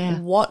stuff. Yeah.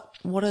 What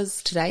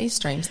does today's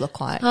dreams look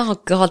like? Oh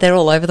God, they're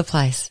all over the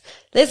place.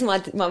 There's my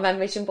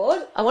vision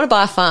board. I want to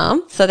buy a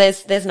farm. So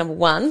there's number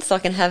 1. So I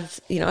can have,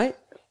 you know,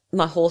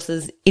 my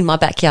horses in my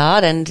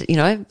backyard and, you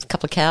know, a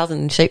couple of cows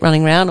and sheep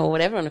running around or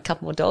whatever and a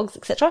couple more dogs,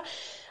 etc.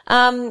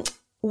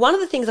 One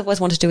of the things I've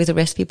always wanted to do is a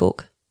recipe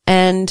book,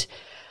 and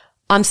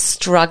I'm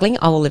struggling.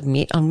 I will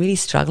admit I'm really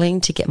struggling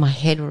to get my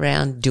head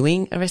around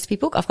doing a recipe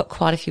book. I've got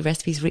quite a few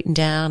recipes written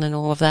down and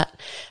all of that,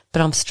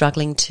 but I'm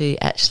struggling to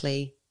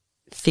actually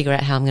figure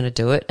out how I'm going to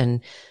do it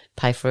and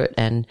pay for it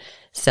and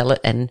sell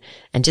it and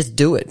just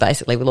do it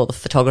basically with all the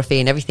photography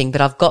and everything.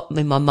 But I've got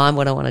in my mind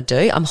what I want to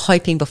do. I'm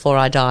hoping before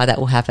I die that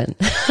will happen.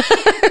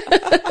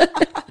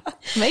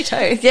 Me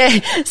too.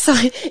 Yeah. So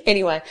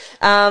anyway,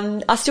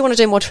 I still want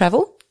to do more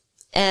travel,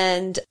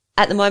 and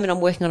at the moment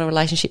I'm working on a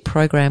relationship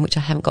program, which I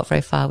haven't got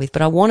very far with,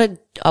 but I want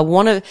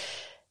to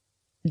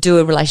do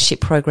a relationship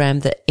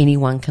program that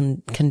anyone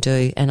can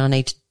do, and I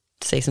need to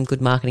see some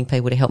good marketing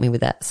people to help me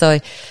with that. So,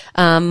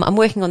 I'm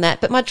working on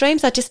that, but my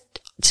dreams are just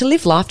to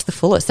live life to the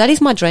fullest. That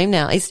is my dream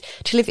now, is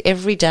to live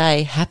every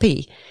day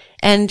happy.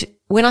 And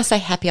when I say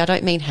happy, I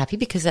don't mean happy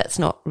because that's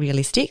not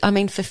realistic. I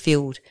mean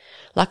fulfilled.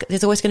 Like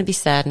there's always going to be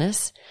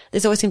sadness.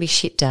 There's always going to be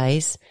shit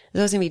days.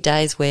 There's always going to be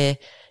days where,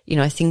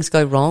 things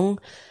go wrong.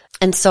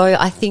 And so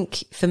I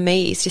think for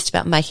me, it's just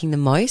about making the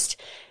most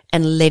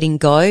and letting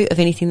go of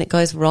anything that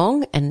goes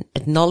wrong and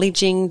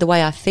acknowledging the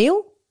way I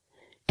feel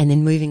and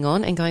then moving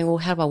on and going, well,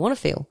 how do I want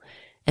to feel?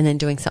 And then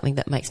doing something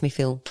that makes me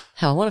feel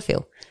how I want to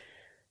feel.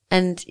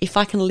 And if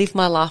I can live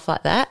my life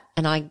like that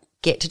and I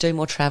get to do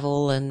more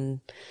travel and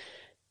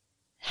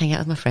hang out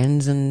with my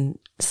friends and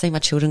see my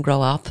children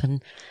grow up,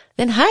 and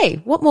then,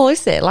 hey, what more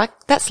is there?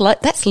 Like that's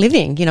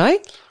living,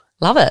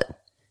 love it.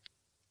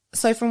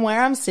 So from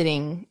where I'm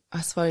sitting,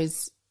 I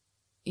suppose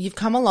you've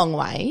come a long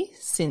way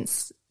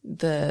since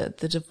the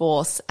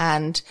divorce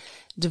and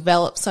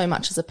developed so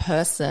much as a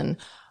person.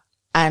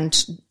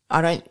 And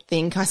I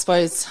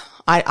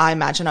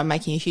imagine I'm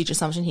making a huge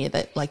assumption here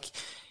that like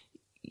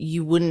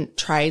you wouldn't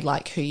trade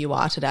like who you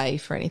are today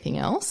for anything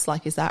else.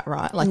 Like, is that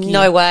right? Like,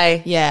 no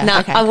way. Yeah. No,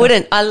 okay, I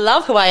wouldn't. I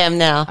love who I am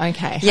now.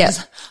 Okay. Yeah. I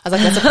was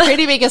like, that's a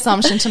pretty big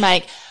assumption to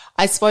make.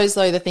 I suppose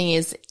though the thing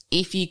is,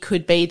 if you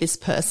could be this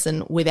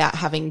person without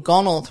having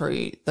gone all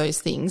through those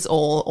things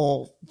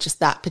or just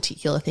that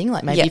particular thing,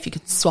 like maybe if you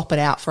could swap it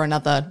out for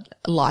another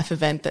life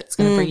event that's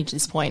going to bring you to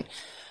this point,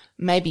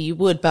 maybe you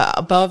would,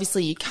 but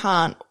obviously you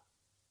can't.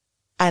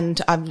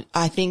 And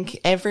I think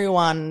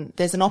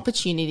there's an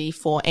opportunity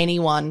for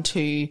anyone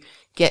to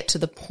get to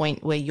the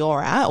point where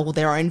you're at or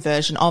their own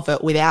version of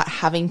it without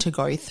having to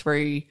go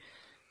through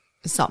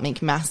something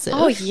massive.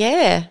 Oh,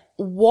 yeah.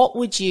 What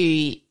would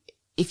you,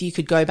 if you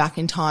could go back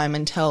in time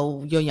and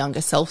tell your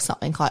younger self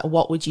something, like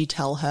what would you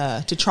tell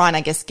her to try and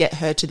I guess get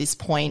her to this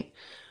point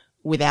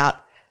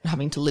without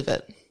having to live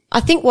it? I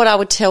think what I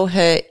would tell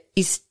her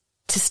is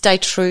to stay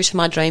true to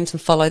my dreams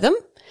and follow them,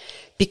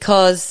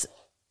 because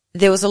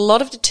there was a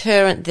lot of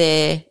deterrent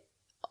there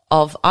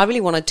of I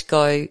really wanted to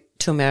go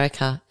to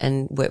America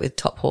and work with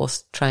top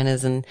horse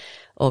trainers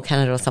or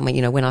Canada or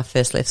somewhere, when I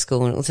first left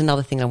school, and it was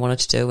another thing I wanted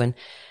to do. And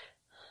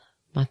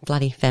my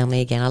bloody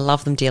family again, I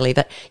love them dearly,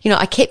 but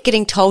I kept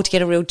getting told to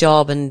get a real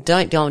job and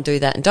don't go and do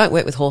that and don't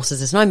work with horses.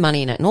 There's no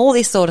money in it and all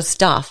this sort of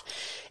stuff.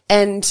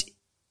 And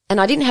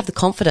I didn't have the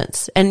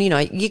confidence, and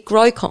you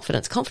grow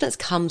confidence. Confidence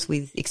comes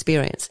with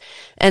experience.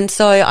 And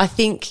so I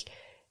think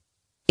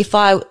if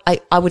I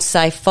would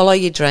say follow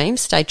your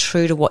dreams, stay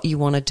true to what you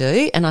want to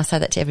do. And I say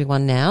that to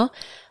everyone now,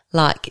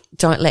 like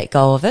don't let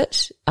go of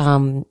it.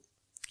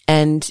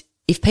 And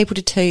if people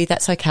to tell you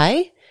that's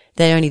okay,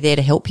 they're only there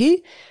to help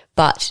you,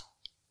 but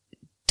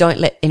don't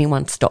let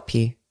anyone stop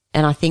you.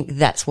 And I think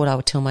that's what I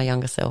would tell my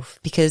younger self,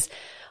 because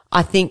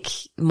I think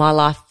my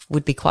life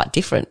would be quite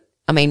different.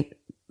 I mean,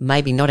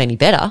 maybe not any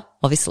better,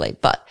 obviously,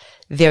 but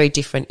very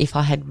different if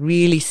I had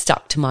really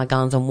stuck to my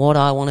guns on what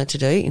I wanted to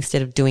do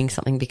instead of doing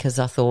something because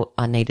I thought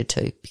I needed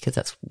to, because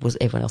that's what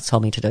everyone else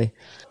told me to do.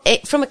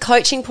 From a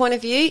coaching point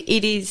of view,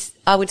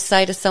 I would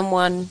say to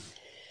someone,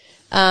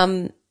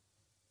 I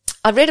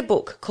read a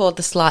book called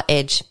The Slight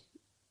Edge.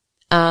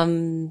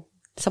 Someone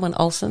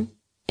Olsen.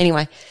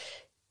 Anyway,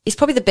 it's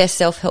probably the best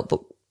self-help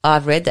book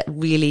I've read that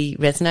really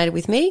resonated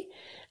with me.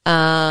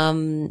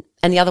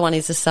 And the other one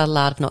is The Subtle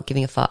Art of Not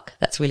Giving a Fuck.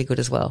 That's really good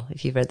as well.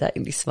 If you've read that,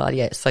 you'll be smart.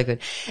 Yeah, it's so good.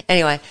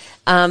 Anyway,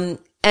 and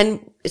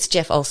it's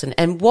Jeff Olson.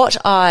 And what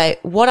I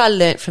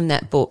learnt from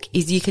that book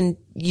is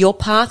your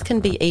path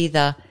can be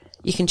either,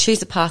 you can choose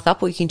the path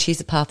up or you can choose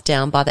the path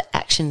down by the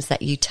actions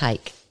that you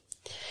take.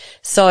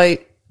 So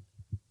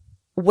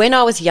when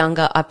I was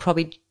younger, I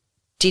probably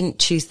didn't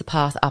choose the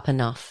path up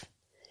enough.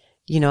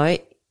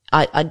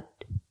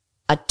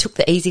 I took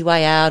the easy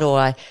way out, or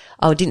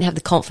I didn't have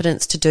the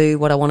confidence to do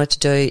what I wanted to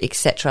do,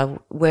 etc.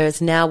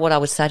 Whereas now what I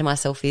would say to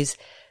myself is,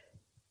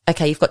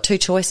 okay, you've got two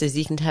choices.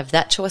 You can have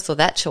that choice or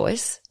that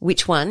choice.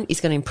 Which one is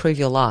going to improve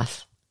your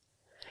life?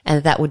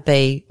 And that would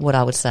be what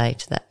I would say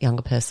to that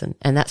younger person.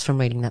 And that's from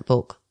reading that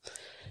book.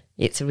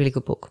 It's a really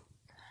good book.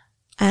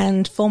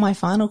 And for my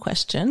final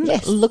question,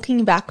 yes.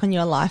 Looking back on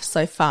your life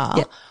so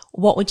far,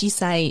 what would you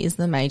say is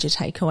the major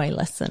takeaway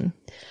lesson?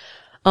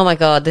 Oh my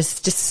God,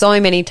 there's just so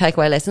many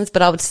takeaway lessons,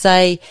 but I would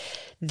say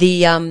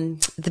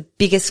the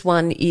biggest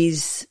one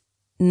is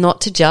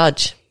not to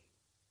judge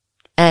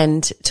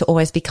and to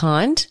always be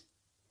kind.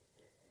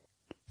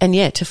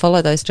 And to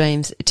follow those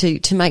dreams,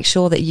 to make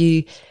sure that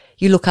you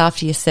look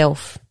after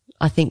yourself.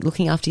 I think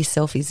looking after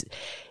yourself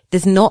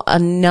there's not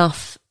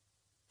enough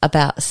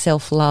about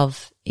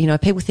self-love.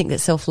 People think that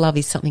self-love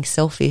is something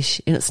selfish,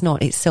 and it's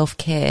not. It's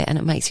self-care, and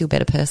it makes you a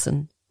better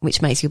person,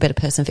 which makes you a better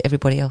person for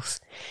everybody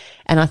else.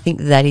 And I think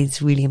that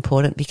is really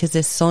important because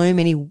there's so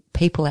many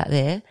people out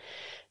there,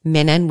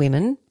 men and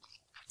women,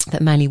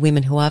 but mainly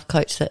women who I've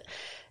coached, that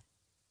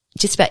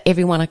just about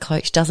everyone I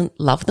coach doesn't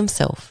love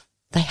themselves.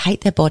 They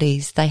hate their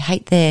bodies. They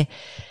hate the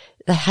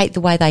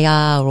way they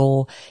are,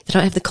 or they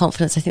don't have the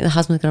confidence. They think the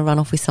husband's going to run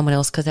off with someone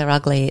else because they're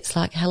ugly. It's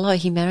like, hello,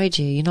 he married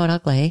you. You're not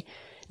ugly.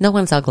 No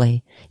one's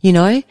ugly. You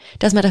know,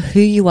 doesn't matter who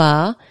you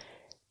are.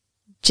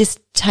 Just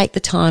take the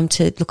time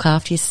to look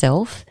after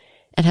yourself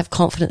and have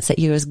confidence that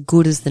you're as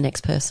good as the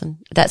next person.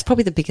 That's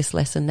probably the biggest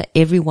lesson, that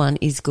everyone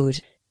is good.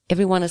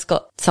 Everyone has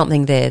got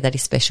something there that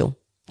is special.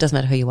 Doesn't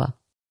matter who you are.